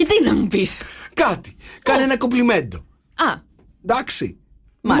 Και τι να μου πεις? Κάτι. Κάνε ένα κομπλιμέντο. Εντάξει.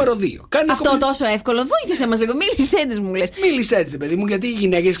 Νούμερο 2. Αυτό τόσο εύκολο. Βοήθησε μας λίγο. Μίλησέ της, μου λες. Μίλησέ της, παιδί μου, γιατί οι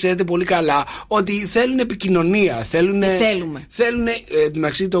γυναίκες ξέρετε πολύ καλά ότι θέλουν επικοινωνία. Θέλουν.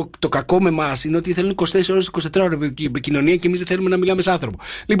 Εντάξει, το κακό με εμάς είναι ότι θέλουν 24 ώρες 24 ώρες επικοινωνία και εμείς δεν θέλουμε να μιλάμε σε άνθρωπο.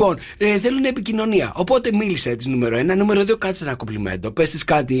 Λοιπόν, θέλουν επικοινωνία. Οπότε μίλησέ της, νούμερο 1. Νούμερο 2, κάτσε ένα κομπλιμέντο. Πες της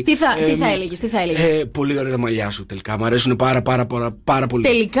κάτι. Τι θα έλεγες? Πολύ ωραία τα μαλλιά σου τελικά. Μ' αρέσουν πάρα πολύ.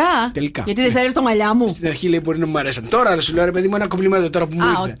 Τελικά. Γιατί δεν σ' αρέσει το μαλλιά μου? Στην αρχή λέει μπορεί να μου αρέσουν. Τώρα σου λέω, ρε παιδί μου, ένα κομπλιμέντο τώρα που μου.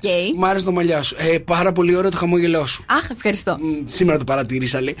 Okay. Μ' άρεσε το μαλλιά σου. Πάρα πολύ ωραίο το χαμόγελό σου. Αχ, ευχαριστώ. Σήμερα το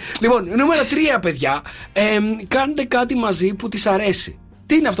παρατήρησα, λέει. Λοιπόν, νούμερο 3, παιδιά. Κάντε κάτι μαζί που της αρέσει.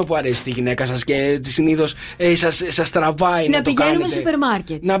 Τι είναι αυτό που αρέσει στη γυναίκα σας και συνήθως σας τραβάει να το κάνετε? Να πηγαίνουμε στο σούπερ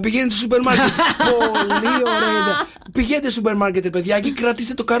μάρκετ. Να πηγαίνετε στο σούπερ μάρκετ. Πολύ ωραία. Πηγαίνετε στο σούπερ μάρκετ, παιδιά, και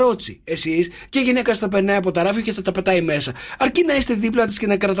κρατήστε το καρότσι εσείς και η γυναίκα σας θα περνάει από τα ράφια και θα τα πετάει μέσα. Αρκεί να είστε δίπλα της και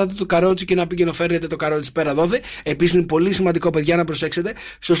να κρατάτε το καρότσι και να φέρετε το καρότσι πέρα δόθε. Επίσης είναι πολύ σημαντικό, παιδιά, να προσέξετε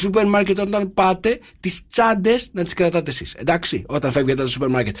στο σούπερ μάρκετ όταν πάτε τις τσάντες να τις κρατάτε εσείς. Εντάξει, όταν φεύγετε από το σούπερ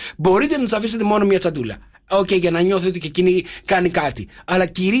μάρκετ. Μπορείτε να τις αφήσετε μόνο μια τσαντούλα. Για να νιώθετε και εκείνη κάνει κάτι. Αλλά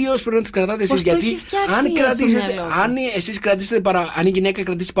κυρίως πρέπει να τις κρατάτε εσείς. Γιατί αν η γυναίκα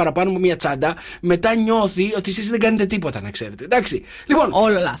κρατήσει παραπάνω από μια τσάντα, μετά νιώθει ότι εσείς δεν κάνετε τίποτα, να ξέρετε. Εντάξει. Λοιπόν,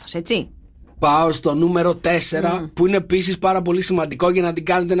 όλο λάθος, έτσι. Πάω στο νούμερο 4, που είναι επίσης πάρα πολύ σημαντικό για να την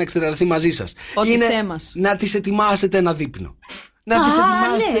κάνετε να εξτρελαθεί μαζί σας. Είναι να τις ετοιμάσετε ένα δείπνο. Να τις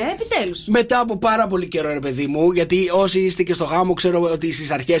ετοιμάσετε. Ναι, επιτέλους. Μετά από πάρα πολύ καιρό, ρε παιδί μου, γιατί όσοι είστε και στο γάμο, ξέρω ότι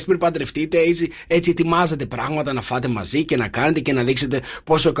στις αρχές πριν παντρευτείτε, έτσι ετοιμάζετε πράγματα να φάτε μαζί και να κάνετε και να δείξετε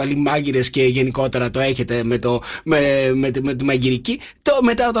πόσο καλοί μάγειρες και γενικότερα το έχετε με τη μαγειρική.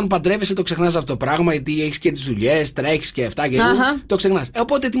 Μετά, όταν παντρεύεσαι, το ξεχνάς αυτό το πράγμα, γιατί έχεις και τις δουλειές, τρέχεις και αυτά και το ξεχνάς.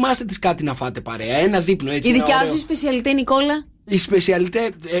 Οπότε ετοιμάστε τις κάτι να φάτε παρέα. Ένα δείπνο έτσι. Η δικιά σου σπεσιαλιτέ, Νικόλα? Η σπεσιαλιτέ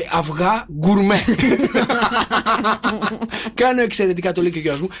αυγά γκουρμέ. Κάνω εξαιρετικά, το λέει και ο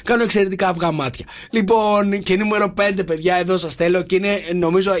γιος μου, κάνω εξαιρετικά αυγά μάτια. Λοιπόν, και νούμερο 5, παιδιά, εδώ σας θέλω και είναι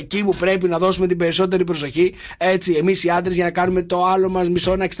νομίζω εκεί που πρέπει να δώσουμε την περισσότερη προσοχή. Έτσι, εμείς οι άντρες, για να κάνουμε το άλλο μας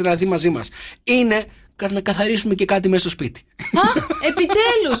μισό να εξτρελαθεί μαζί μας. Είναι να καθαρίσουμε και κάτι μέσα στο σπίτι.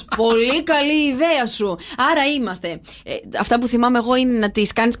 Επιτέλους! Πολύ καλή ιδέα σου. άρα είμαστε. Αυτά που θυμάμαι εγώ είναι να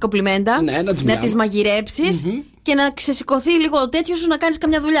τις κάνεις κομπλιμέντα, να τις μαγειρέψεις και να ξεσηκωθεί λίγο τέτοιο σου να κάνεις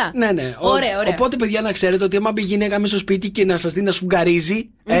καμιά δουλειά. Ναι. Ωραία. Οπότε, παιδιά, να ξέρετε ότι άμα μπει γυναίκα μέσα στο σπίτι και να σας δει να σφουγγαρίζει,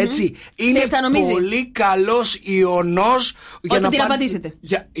 έτσι, είναι πολύ καλός ιονός για να την απαντήσετε.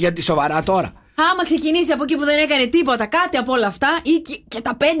 Για τη σοβαρά τώρα. Άμα ξεκινήσει από εκεί που δεν έκανε τίποτα, κάτι από όλα αυτά ή και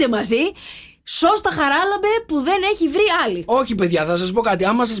τα 5 μαζί, σώστα χαράλαμπε που δεν έχει βρει άλλη. Όχι, παιδιά, θα σας πω κάτι.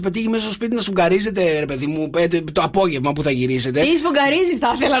 Άμα σας πετύχει μέσα στο σπίτι να σφουγγαρίζετε, ρε παιδί μου, το απόγευμα που θα γυρίσετε. Τι σφουγγαρίζεις,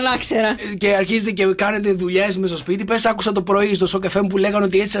 θα ήθελα να ξέρα. Και αρχίζετε και κάνετε δουλειές μέσα στο σπίτι. Πες, άκουσα το πρωί στο Sok FM που λέγανε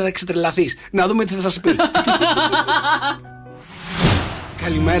ότι έτσι θα ξετρελαθείς. Να δούμε τι θα σας πει.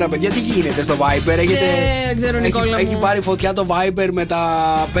 Καλημέρα, παιδιά, τι γίνεται στο Viber? Δεν ξέρω, Νικόλα. Έχει πάρει φωτιά το Viber με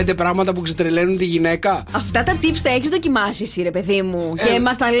τα 5 πράγματα που ξετρελαίνουν τη γυναίκα. Αυτά τα tips τα έχεις δοκιμάσει εσύ, ρε παιδί μου? Και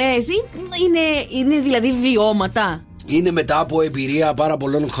μας τα λες, είναι δηλαδή βιώματα? Είναι μετά από εμπειρία πάρα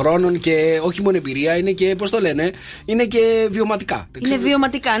πολλών χρόνων και όχι μόνο εμπειρία, είναι και, πώς το λένε, είναι και βιωματικά. Είναι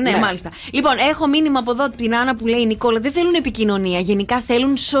βιωματικά, ναι, μάλιστα. Λοιπόν, έχω μήνυμα από εδώ την Άννα που λέει: Νικόλα, δεν θέλουν επικοινωνία. Γενικά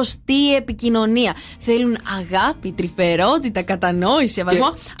θέλουν σωστή επικοινωνία. Θέλουν αγάπη, τρυφερότητα, κατανόηση,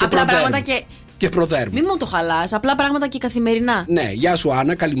 σεβασμό. Απλά πράγματα και προδέρμα. Μην μου το χαλάς, απλά πράγματα και καθημερινά. Ναι, γεια σου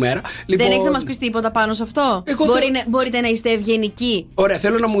Άννα, καλημέρα. Λοιπόν, δεν έχεις να μας πεις τίποτα πάνω σε αυτό? Μπορείτε να είστε ευγενικοί. Ωραία,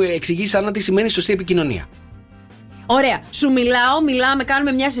 θέλω να μου εξηγήσεις, Άννα, τι σημαίνει σωστή επικοινωνία. Ωραία, σου μιλάμε,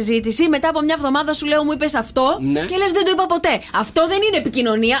 κάνουμε μια συζήτηση. Μετά από μια εβδομάδα σου λέω: μου είπες αυτό, και λες: δεν το είπα ποτέ. Αυτό δεν είναι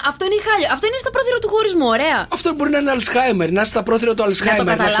επικοινωνία, αυτό είναι χάλια. Αυτό είναι στα πρόθυρα του χωρισμού, ωραία. Αυτό μπορεί να είναι Αλσχάιμερ, να είσαι στα πρόθυρα του Αλσχάιμερ.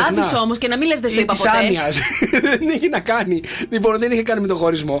 Να το καταλάβεις όμως και να μην λες: δεν το είπα ποτέ. Δεν έχει να κάνει. Λοιπόν, δεν έχει κάνει με τον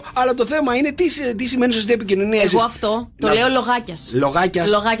χωρισμό. Αλλά το θέμα είναι τι σημαίνει σωστή επικοινωνία. Εγώ αυτό το λέω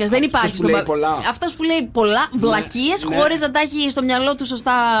λογάκιας. Δεν υπάρχει. Αυτός που λέει πολλά βλακίες χωρίς να τα έχει στο μυαλό του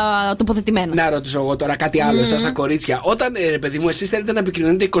σωστά τοποθετημένα. Να ρωτήσω εγώ τώρα κάτι άλλο, εσάς τα κορίτσια. Όταν, ρε παιδί μου, εσείς θέλετε να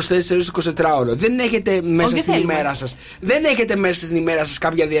επικοινωνείτε 24 ώρες, δεν έχετε μέσα στην ημέρα σας. Δεν έχετε μέσα στην ημέρα σας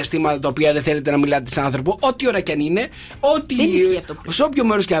κάποια διαστήματα τα οποία δεν θέλετε να μιλάτε σε άνθρωπο, ό,τι ώρα και αν είναι, σε όποιο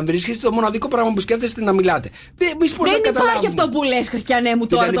μέρος και αν βρίσκεστε, το μοναδικό πράγμα που σκέφτεστε είναι να μιλάτε. Δεν υπάρχει αυτό που λες, Χριστιανέ μου,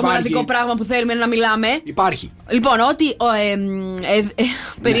 τώρα το μοναδικό πράγμα που θέλουμε να μιλάμε. Υπάρχει. Λοιπόν,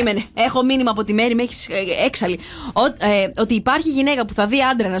 περίμενε. Έχω μήνυμα από τη Μέρη, με έχεις έξαλλη. Ότι υπάρχει γυναίκα που θα δει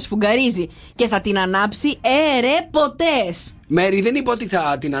άντρα να σφουγγαρίζει και θα την ανάψει. Ρε, ποτές. Μέρη, δεν είπα ότι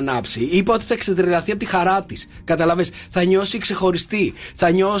θα την ανάψει. Είπα ότι θα ξετρελαθεί από τη χαρά της. Καταλαβες, θα νιώσει ξεχωριστή. Θα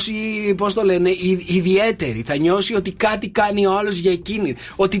νιώσει, πώς το λένε, ιδιαίτερη. Θα νιώσει ότι κάτι κάνει ο άλλος για εκείνη.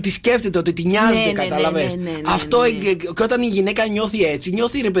 Ότι τη σκέφτεται, ότι τη νοιάζεται, καταλαβες. Αυτό και όταν η γυναίκα νιώθει έτσι,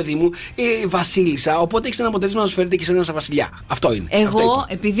 νιώθει, ρε παιδί μου, βασίλισσα. Οπότε έχει ένα αποτέλεσμα να σου φέρετε και σε ένα σαν βασιλιά. Αυτό είναι. Εγώ,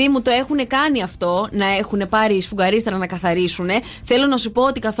 επειδή μου το έχουν κάνει αυτό, να έχουν πάρει σφουγγαρίστρα να καθαρίσουν, θέλω να σου πω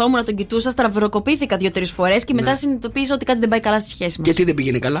ότι καθόμουν να τον κοιτούσα, στραβροκοπήθηκα 2-3 φορές και μετά συνειδητοποίησα ότι κάτι δεν πάει καλά στη σχέση μας. Γιατί δεν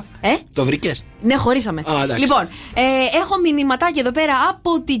πήγαινε καλά? Το βρήκες? Ναι, χωρίσαμε. Λοιπόν, έχω μηνυματάκι εδώ πέρα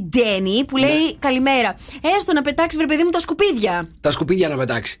από την Ντένι που λέει: καλημέρα. Έστω να πετάξει, βρε παιδί μου, τα σκουπίδια. Τα σκουπίδια να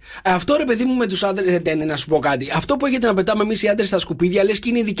πετάξει. Αυτό, ρε παιδί μου, με τους άντρες, Ντένι, να σου πω κάτι. Αυτό που έχετε να πετάμε εμείς οι άντρες στα σκουπίδια, λες και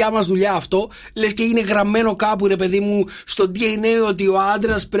είναι η δικιά μας δουλειά αυτό. Λες και είναι γραμμένο κάπου, ρε παιδί μου, στο DNA ότι ο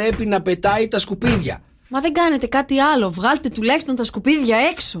άντρας πρέπει να πετάει τα σκουπίδια. Μα δεν κάνετε κάτι άλλο. Βγάλτε τουλάχιστον τα σκουπίδια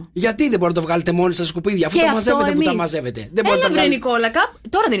έξω. Γιατί δεν μπορείτε να το βγάλετε μόνοι στα σκουπίδια, αφού τα μαζεύετε που τα μαζεύετε? Δεν μπορείτε να βγάλετε. Νικόλα,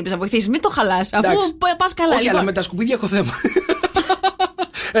 τώρα δεν είπες να βοηθήσεις, μην το χαλάς. Αφού πας καλά. Όχι, αλλά με τα σκουπίδια έχω θέμα.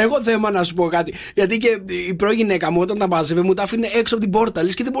 Εγώ θέμα να σου πω κάτι. Γιατί και η πρώην γυναίκα μου όταν τα μάζευε μου τα άφηνε έξω από την πόρτα.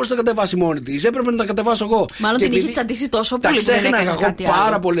 Λες και δεν μπορούσε να τα κατεβάσει μόνη της. Έπρεπε να τα κατεβάσω εγώ. Μάλλον την είχε τσαντήσει τόσο πολύ. Τα ξέχναγα εγώ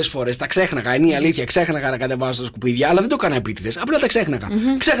πάρα πολλές φορές. Τα ξέχναγα. Είναι η αλήθεια. Ξέχναγα να κατεβάσω τα σκουπίδια. Αλλά δεν το έκανα επίτηδες. Απλά τα ξέχναγα.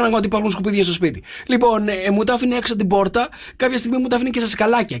 Ξέχναγα ότι υπάρχουν σκουπίδια στο σπίτι. Λοιπόν, μου τα άφηνε έξω από την πόρτα. Κάποια στιγμή μου τα άφηνε και στα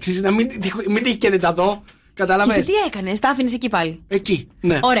σκαλάκια. Ξέρεις, να μην τύχει και δεν τα δω. Καταλαβες. Και τι έκανες, τα άφηνες εκεί πάλι? Εκεί,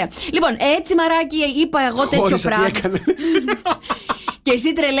 ναι. Ωραία. Λοιπόν, έτσι μαράκι είπα εγώ τέτοιο πράγμα. Και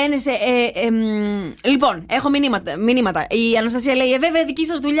εσύ τρελαίνεσαι. Λοιπόν, έχω μηνύματα. Η Αναστασία λέει: βέβαια, δική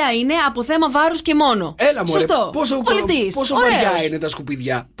σας δουλειά είναι από θέμα βάρους και μόνο. Έλα μου, σωστό. Πόσο βαριά είναι τα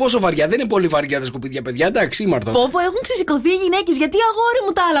σκουπίδια. Πόσο βαριά. Δεν είναι πολύ βαριά τα σκουπίδια, παιδιά. Εντάξει, ήμαρτον. Πόπο έχουν ξεσηκωθεί οι γυναίκες. Γιατί αγόρι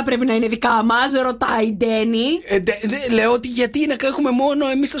μου τα άλλα πρέπει να είναι δικά μας, ρωτάει η Ντένι. Λέω ότι γιατί να έχουμε μόνο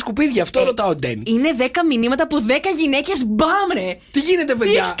εμείς τα σκουπίδια. Αυτό ρωτάω ο Ντένι. Είναι 10 μηνύματα από 10 γυναίκες. Μπαμ, ρε! Τι γίνεται,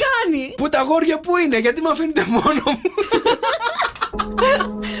 παιδιά? Τι έχεις κάνει? Πού τα αγόρια που είναι, γιατί με αφήνετε μόνο μου?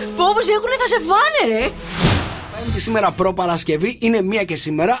 Πόπος έχουνε, θα σε φάνε, ρε! Πέμπτη σήμερα προ-Παρασκευή, είναι 1 και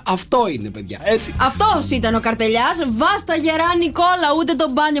σήμερα. Αυτό είναι, παιδιά, έτσι. Αυτός ήταν ο καρτελιάς. Βάστα γερά, Νικόλα, ούτε το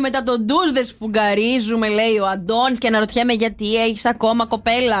μπάνιο μετά τον ντουζ δεν σφουγγαρίζουμε, λέει ο Αντώνης. Και αναρωτιέμαι γιατί έχεις ακόμα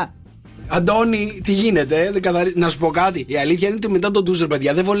κοπέλα. Αντώνη, τι γίνεται, να σου πω κάτι. Η αλήθεια είναι ότι μετά τον ντουζ,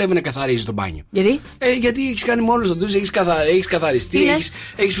 παιδιά, δεν βολεύει να καθαρίζει το μπάνιο. Γιατί? Γιατί έχεις κάνει μόνο τον ντουζ, έχεις καθαριστεί,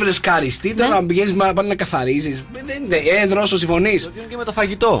 έχεις φρεσκαριστεί. Τώρα να πηγαίνεις πάλι να καθαρίζεις. Δρόσο, συμφωνείς? Το ίδιο και με το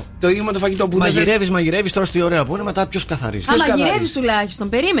φαγητό. Το ίδιο με το φαγητό που μαγειρεύεις, τώρα τι ωραία που είναι, μετά ποιος καθαρίζει. Μαγειρεύεις τουλάχιστον,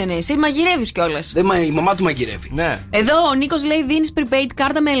 περίμενε. Εσύ μαγειρεύεις κιόλας. Η μαμά του μαγειρεύει. Ναι. Εδώ ο Νίκος λέει: δίνεις prepaid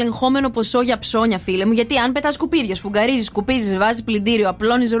κάρτα με ελεγχόμενο ποσό για ψώνια, φίλε μου. Γιατί αν πετάς σκουπίδια, σφουγγαρίζεις, σκουπίζεις, βάζεις πλυντήριο,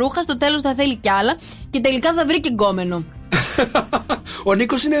 απλώνεις ρούχα, στο τέλος θα θέλει κι άλλα και τελικά θα βρει και γκόμενο. Ο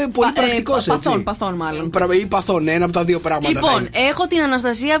Νίκος είναι πολύ πρακτικός, έτσι. Παθών μάλλον. Ή παθών, ένα από τα δύο πράγματα. Λοιπόν, έχω την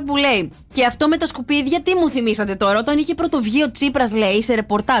Αναστασία που λέει: και αυτό με τα σκουπίδια, τι μου θυμήσατε τώρα? Όταν είχε πρωτοβγεί ο Τσίπρας, λέει, σε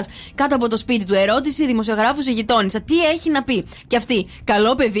ρεπορτάζ κάτω από το σπίτι του, ερώτηση δημοσιογράφου σε γειτόνισσα. Τι έχει να πει? Και αυτή: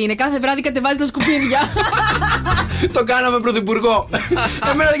 καλό παιδί είναι, κάθε βράδυ κατεβάζει τα σκουπίδια. Το κάναμε πρωθυπουργό.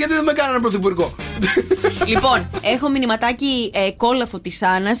 Εμένα γιατί δεν με κάνανε πρωθυπουργό? Λοιπόν, έχω μηνυματάκι κόλαφο της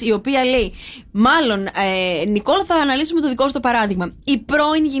Άννας, η οποία λέει: μάλλον, Νικόλα, θα αναλύσουμε το δικό σου το παράδειγμα. Η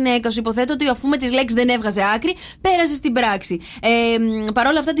πρώην γυναίκα σου, υποθέτω ότι αφού με τις λέξεις δεν έβγαζε άκρη, πέρασε στην πράξη.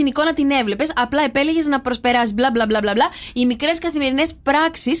 Παρόλα αυτά την εικόνα την έβλεπες, απλά επέλεγες να προσπεράσεις. Μπλα μπλα μπλα μπλα. Οι μικρές καθημερινές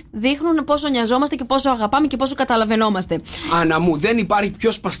πράξεις δείχνουν πόσο νοιαζόμαστε και πόσο αγαπάμε και πόσο καταλαβαίνόμαστε. Άννα μου, δεν υπάρχει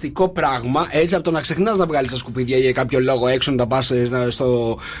πιο σπαστικό πράγμα έτσι από το να ξεχνάς να βγάλεις τα σκουπίδια για κάποιο λόγο έξω, να τα πας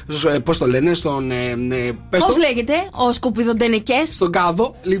στο. Πώς το λένε, στον. Πώς λέγεται, ο σκουπιδοντενεκές. Στον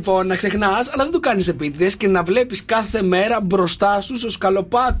κάδο, λοιπόν, να ξεχνάς, αλλά δεν το κάνεις επίτηδες και να βλέπεις κάθε μέρα μπροστά σου στο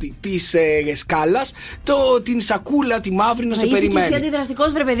σκαλοπάτι της σκάλας την σακούλα, τη μαύρη να σε περιμένει. Είσαι και εσύ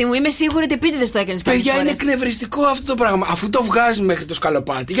αντιδραστικός, βρε παιδί μου. Είμαι σίγουρη ότι επίτηδες το έκανες κάποιες φορές. Παιδιά, είναι εκνευριστικό αυτό το πράγμα. Αφού το βγάζεις μέχρι το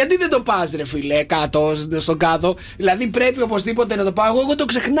σκαλοπάτι, γιατί δεν το πας, ρε φίλε, κάτω στον κάδο? Δηλαδή πρέπει οπωσδήποτε να το πάω. Εγώ το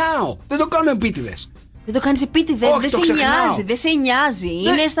ξεχνάω. Δεν το κάνω επίτηδες. Δεν το κάνεις επίτηδες, δεν σε νοιάζει.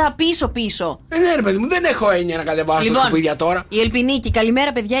 Είναι στα πίσω-πίσω. Ναι, ρε παιδί μου, δεν έχω έννοια να κατεβάσω σκουπίδια τώρα. Η Ελπινίκη,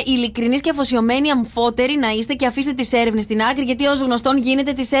 καλημέρα, παιδιά. Ειλικρινείς και αφοσιωμένοι, αμφότεροι να είστε και αφήστε τις έρευνες στην άκρη, γιατί ως γνωστόν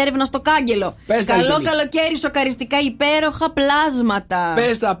γίνεται της έρευνας στο κάγκελο. Καλό καλοκαίρι, σοκαριστικά υπέροχα πλάσματα.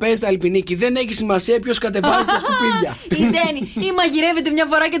 Πες τα, Ελπινίκη, δεν έχει σημασία ποιος κατεβάζει τα σκουπίδια. Η Ντένι, ή μαγειρεύετε μια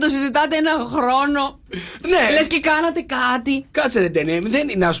φορά και το συζητάτε έναν χρόνο. Ναι. Λες και κάνατε κάτι. Κάτσε, ρε Ντένι, δεν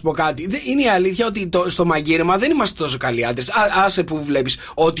είναι να σου πω κάτι. Είναι η αλήθεια ότι στο μαγείρεμα δεν είμαστε τόσο καλοί άντρες. Άσε που βλέπεις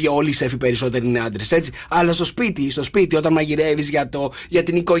ότι όλοι οι σεφοι περισσότεροι είναι άντρες, έτσι. Αλλά στο σπίτι, όταν μαγειρεύεις για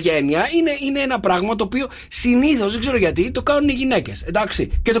την οικογένεια, είναι ένα πράγμα το οποίο συνήθως, δεν ξέρω γιατί, το κάνουν οι γυναίκες.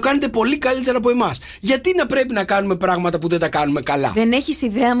 Εντάξει. Και το κάνετε πολύ καλύτερα από εμάς. Γιατί να πρέπει να κάνουμε πράγματα που δεν τα κάνουμε καλά? Δεν έχεις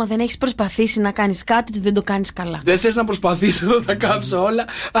ιδέα, μα δεν έχεις προσπαθήσει να κάνεις κάτι, δεν το κάνεις καλά. Δεν θες να προσπαθήσω να τα κάψω όλα,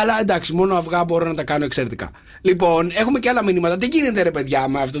 αλλά εντάξει, μόνο αυγά μπορώ να τα κάνω εξαιρετικά. Λοιπόν, έχουμε και άλλα μηνύματα. Τι γίνεται, ρε παιδιά,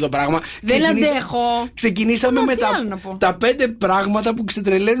 με αυτό το πράγμα? Δεν αντέχω. Ξεκινήσαμε με τα 5 πράγματα που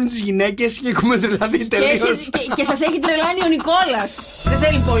ξετρελαίνουν τις γυναίκες και έχουμε τρελαθεί τελείως. Και σας έχει τρελάνει ο Νικόλας. Δεν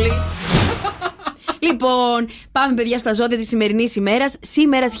θέλει πολύ. Λοιπόν, πάμε παιδιά στα ζώδια της σημερινής ημέρας.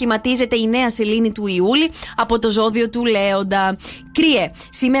 Σήμερα σχηματίζεται η νέα σελήνη του Ιούλη από το ζώδιο του Λέοντα. Κρύε,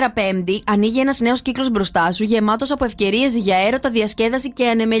 σήμερα Πέμπτη ανοίγει ένας νέος κύκλος μπροστά σου, γεμάτος από ευκαιρίες για έρωτα, διασκέδαση και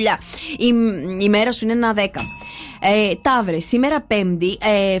ανεμελιά. Η μέρα σου είναι ένα 10. Ταύρε, σήμερα Πέμπτη,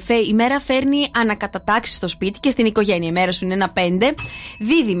 η μέρα φέρνει ανακατατάξεις στο σπίτι και στην οικογένεια. Η μέρα σου είναι ένα 5.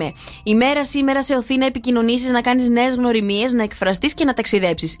 Δίδυμε, η μέρα σήμερα σε οθεί να επικοινωνήσεις, να κάνεις νέες γνωριμίες, να εκφραστείς και να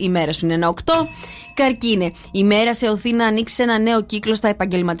ταξιδέψεις. Η μέρα σου είναι ένα 8. Καρκίνε, η μέρα σε οθεί να ανοίξεις ένα νέο κύκλο στα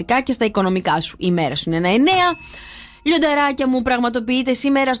επαγγελματικά και στα οικονομικά σου. Η μέρα σου είναι ένα 9. Λιονταράκια μου, πραγματοποιείτε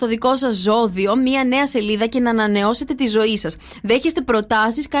σήμερα στο δικό σας ζώδιο μία νέα σελίδα και να ανανεώσετε τη ζωή σας. Δέχεστε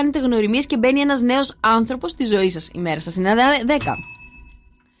προτάσεις, κάνετε γνωριμίες και μπαίνει ένας νέος άνθρωπος στη ζωή σας. Η μέρα σας είναι 10.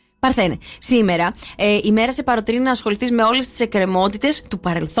 Παρθένε, σήμερα η μέρα σε παροτρύνει να ασχοληθείς με όλες τις εκκρεμότητες του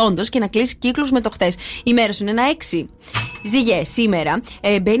παρελθόντος και να κλείσεις κύκλους με το χτες. Η μέρα σου είναι ένα 6. Ζυγέ, σήμερα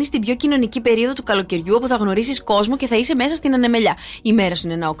μπαίνεις στην πιο κοινωνική περίοδο του καλοκαιριού, όπου θα γνωρίσεις κόσμο και θα είσαι μέσα στην ανεμελιά. Η μέρα σου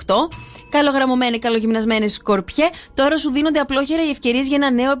είναι ένα 8. Καλογραμμωμένη, καλογυμνασμένη Σκορπιέ, τώρα σου δίνονται απλόχερα οι ευκαιρίες για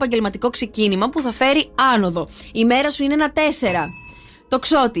ένα νέο επαγγελματικό ξεκίνημα που θα φέρει άνοδο. Η μέρα σου είναι ένα 4.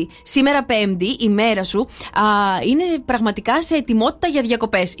 Τοξότη, σήμερα Πέμπτη, η μέρα σου είναι πραγματικά σε ετοιμότητα για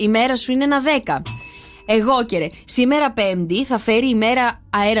διακοπές. Η μέρα σου είναι ένα 10. Εγώκερε, σήμερα Πέμπτη θα φέρει η μέρα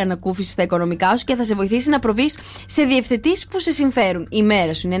αέρα ανακούφιση στα οικονομικά σου και θα σε βοηθήσει να προβείς σε διευθετήσεις που σε συμφέρουν. Η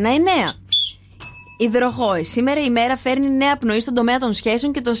μέρα σου είναι ένα 9. Υδροχόε, σήμερα η μέρα φέρνει νέα πνοή στον τομέα των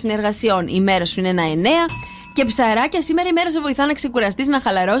σχέσεων και των συνεργασιών. Η μέρα σου είναι ένα 9. Και ψαράκια, σήμερα η μέρα σε βοηθά να ξεκουραστείς, να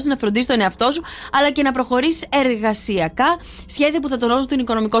χαλαρώσεις, να φροντίσεις τον εαυτό σου, αλλά και να προχωρήσεις εργασιακά σχέδια που θα τονώσουν τον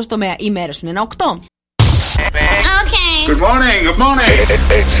οικονομικό σου τομέα. Η μέρα σου είναι ένα 8. Okay. Good morning, good morning.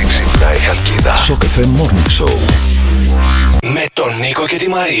 Έτσι ξυπνάει η Χαλκίδα. Sok FM Morning Show. Με τον Νίκο και τη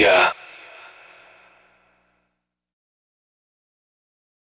Μαρία.